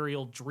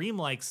ethereal,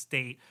 dreamlike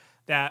state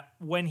that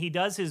when he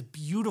does his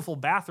beautiful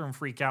bathroom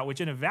freakout,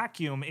 which in a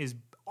vacuum is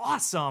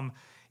awesome,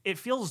 it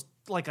feels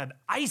like an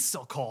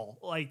icicle,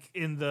 like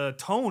in the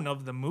tone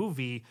of the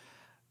movie,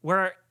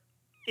 where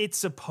it's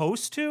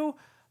supposed to,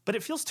 but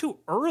it feels too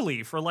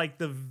early for like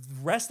the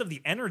rest of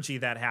the energy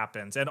that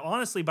happens. And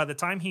honestly, by the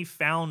time he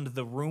found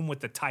the room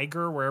with the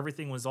tiger where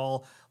everything was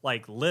all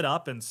like lit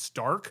up and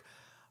stark,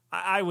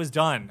 I was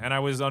done, and I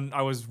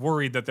was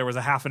worried that there was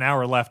a half an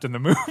hour left in the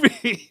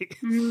movie.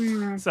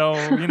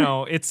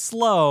 So, it's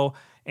slow,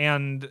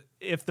 and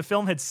if the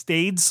film had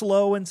stayed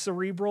slow and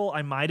cerebral,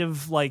 I might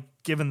have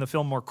given the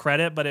film more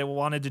credit, but it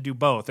wanted to do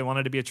both. It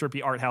wanted to be a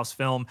trippy art house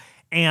film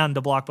and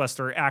a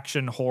blockbuster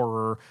action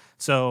horror.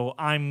 So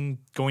I'm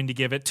going to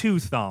give it 2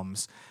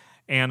 thumbs.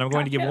 And I'm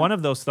going to give one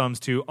of those thumbs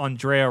to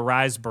Andrea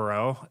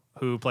Riseborough,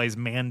 who plays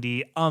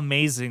Mandy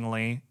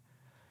amazingly.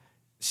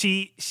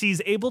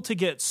 She's able to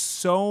get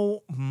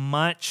so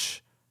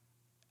much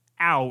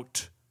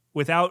out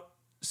without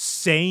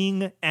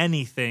saying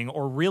anything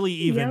or really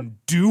even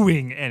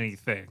doing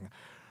anything.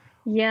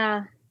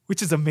 Yeah.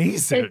 Which is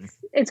amazing.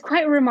 It's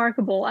quite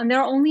remarkable. And there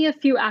are only a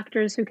few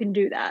actors who can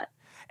do that.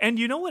 And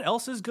you know what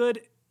else is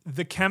good?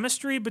 The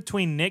chemistry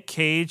between Nick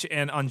Cage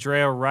and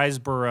Andrea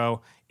Riseborough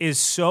is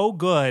so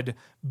good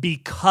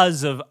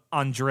because of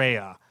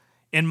Andrea.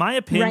 In my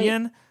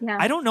opinion,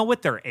 I don't know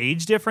what their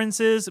age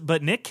difference is,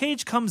 but Nick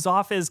Cage comes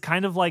off as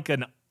kind of like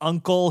an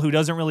uncle who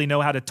doesn't really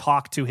know how to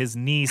talk to his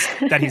niece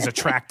that he's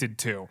attracted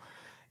to.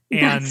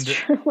 That's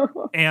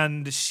true.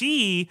 And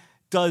she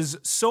does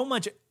so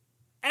much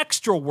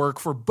extra work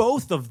for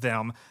both of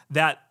them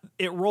that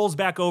it rolls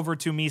back over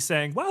to me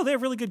saying, wow, they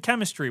have really good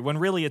chemistry, when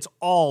really it's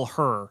all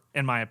her,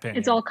 in my opinion.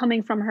 It's all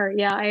coming from her.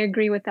 Yeah, I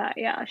agree with that.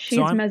 Yeah,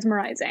 she's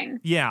mesmerizing.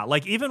 Yeah,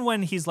 even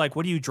when he's like,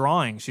 what are you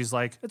drawing? She's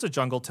like, it's a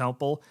jungle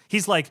temple.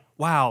 He's like,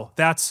 wow,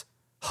 that's,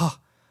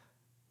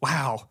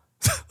 wow.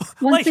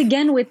 Once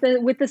again, with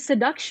the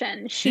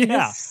seduction, she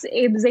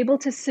was able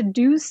to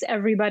seduce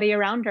everybody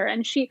around her.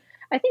 And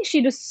I think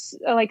she just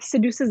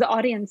seduces the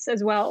audience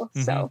as well.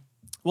 Mm-hmm. So.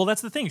 Well,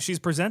 that's the thing. She's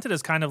presented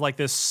as kind of like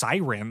this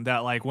siren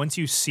that once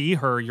you see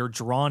her, you're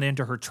drawn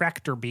into her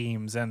tractor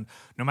beams, and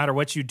no matter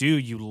what you do,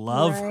 you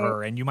love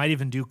her, and you might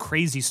even do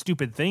crazy,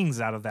 stupid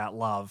things out of that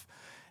love.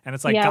 And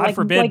it's God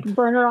forbid.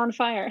 Burn her on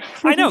fire.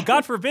 I know.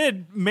 God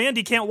forbid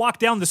Mandy can't walk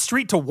down the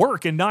street to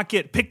work and not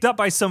get picked up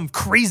by some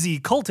crazy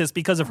cultist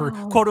because of her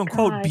quote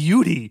unquote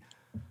beauty.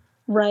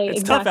 Right.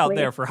 It's tough out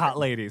there for hot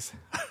ladies.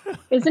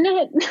 Isn't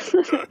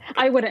it?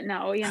 I wouldn't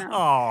know,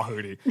 Oh,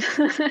 Hootie.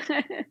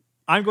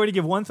 I'm going to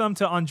give 1 thumb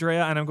to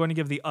Andrea, and I'm going to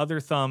give the other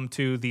thumb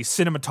to the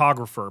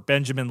cinematographer,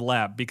 Benjamin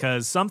Leb,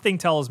 because something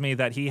tells me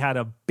that he had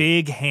a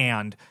big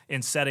hand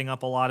in setting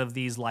up a lot of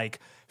these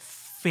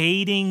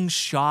fading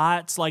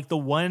shots, like the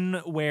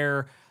one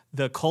where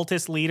the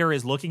cultist leader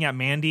is looking at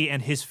Mandy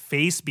and his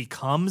face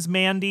becomes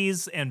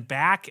Mandy's and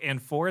back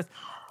and forth.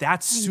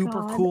 That's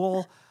super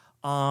cool.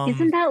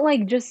 Isn't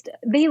that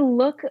they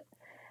look...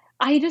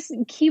 I just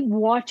keep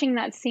watching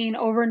that scene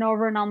over and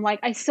over, and I'm like,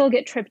 I still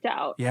get tripped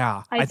out.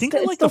 Yeah. I think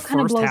I like the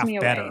first half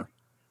better.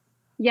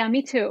 Yeah,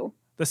 me too.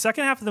 The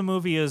second half of the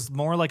movie is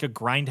more like a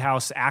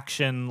grindhouse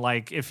action.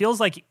 It feels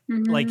like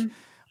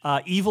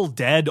Evil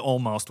Dead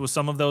almost, with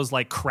some of those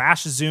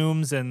crash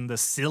zooms and the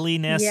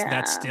silliness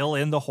that's still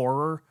in the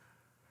horror.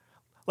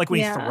 When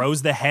he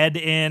throws the head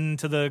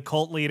into the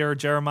cult leader,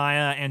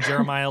 Jeremiah, and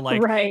Jeremiah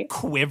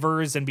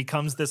quivers and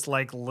becomes this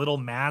little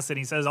mass, and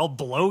he says, I'll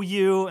blow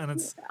you. And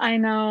it's... I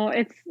know.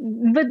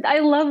 But I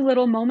love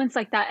little moments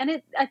like that. And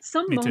at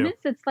some moments,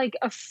 it's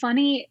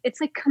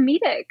it's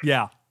comedic.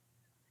 Yeah.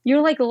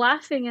 You're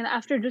laughing, and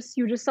after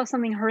you just saw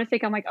something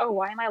horrific, I'm like, oh,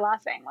 why am I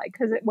laughing?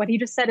 Because what he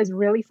just said is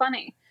really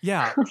funny.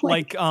 Yeah,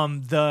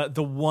 the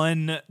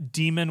one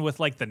demon with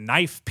the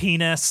knife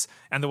penis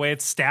and the way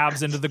it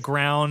stabs into the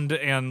ground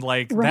and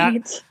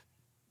that.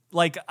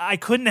 I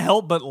couldn't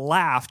help but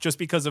laugh just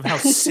because of how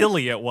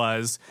silly it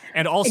was,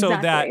 and also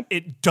that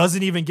it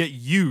doesn't even get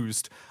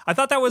used. I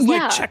thought that was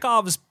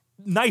Chekhov's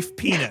knife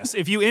penis.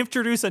 If you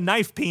introduce a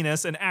knife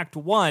penis in Act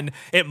 1,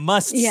 it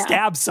must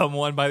stab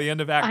someone by the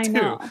end of Act 2. I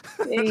know.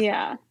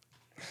 Yeah.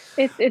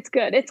 It's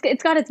good.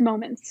 It's got its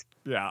moments.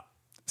 Yeah.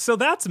 So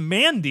that's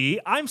Mandy.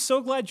 I'm so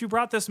glad you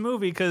brought this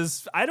movie,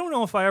 because I don't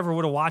know if I ever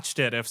would have watched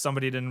it if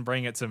somebody didn't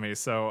bring it to me.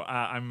 So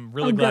I'm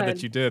really glad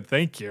that you did.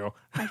 Thank you.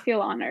 I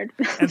feel honored.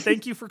 And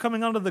thank you for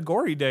coming on to the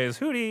Gory Days.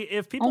 Hootie,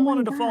 if people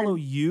wanted to follow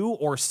you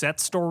or Set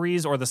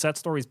Stories or the Set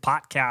Stories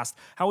podcast,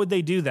 how would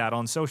they do that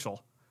on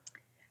social?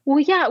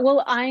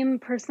 Well, I'm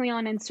personally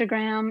on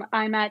Instagram.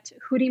 I'm at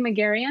Houry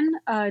Magarian,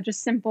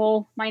 just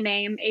simple, my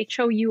name,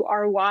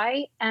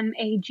 HouryMagarian.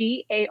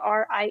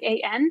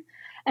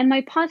 And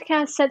my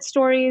podcast, Set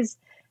Stories,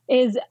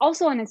 is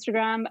also on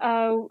Instagram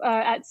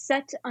at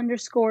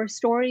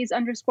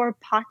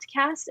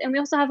set_stories_podcast. And we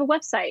also have a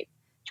website.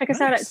 Check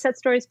us out at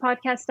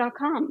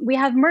setstoriespodcast.com. We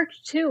have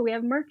merch too. We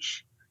have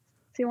merch.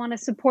 If you want to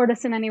support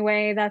us in any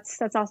way,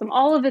 that's awesome.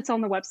 All of it's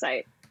on the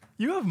website.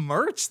 You have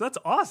merch? That's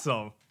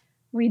awesome.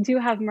 We do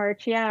have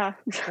merch, yeah.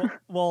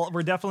 well,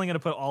 we're definitely going to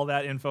put all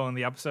that info in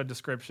the episode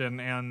description,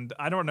 and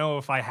I don't know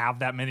if I have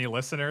that many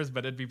listeners,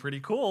 but it'd be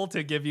pretty cool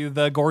to give you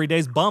the Gory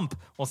Days bump.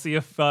 We'll see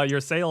if your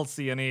sales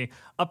see any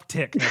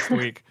uptick next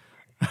week.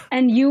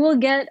 And you will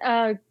get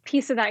a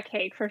piece of that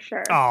cake for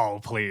sure. Oh,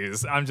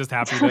 please. I'm just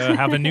happy to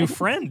have a new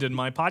friend in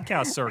my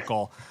podcast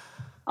circle.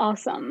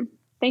 Awesome.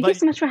 Thank you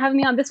so much for having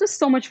me on. This was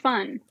so much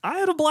fun. I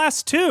had a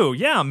blast too.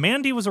 Yeah,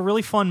 Mandy was a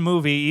really fun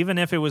movie, even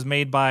if it was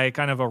made by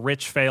kind of a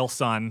rich fail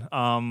son.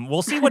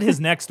 We'll see what his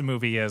next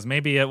movie is.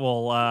 Maybe it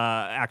will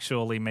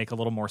actually make a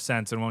little more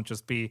sense and won't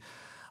just be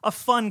a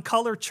fun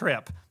color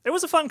trip. It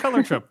was a fun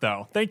color trip,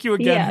 though. Thank you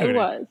again, Yeah, Houry. it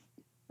was.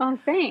 Oh,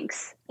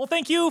 thanks. Well,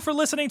 thank you for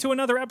listening to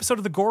another episode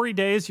of The Gory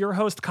Days. Your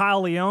host,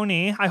 Kyle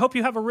Leone. I hope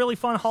you have a really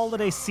fun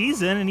holiday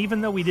season, and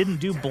even though we didn't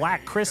do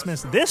Black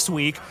Christmas this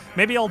week,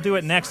 maybe I'll do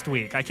it next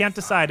week. I can't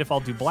decide if I'll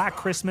do Black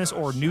Christmas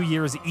or New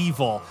Year's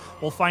Evil.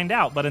 We'll find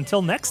out, but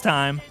until next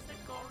time,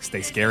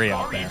 stay scary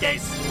out there.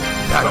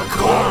 The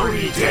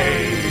Gory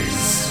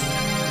Days.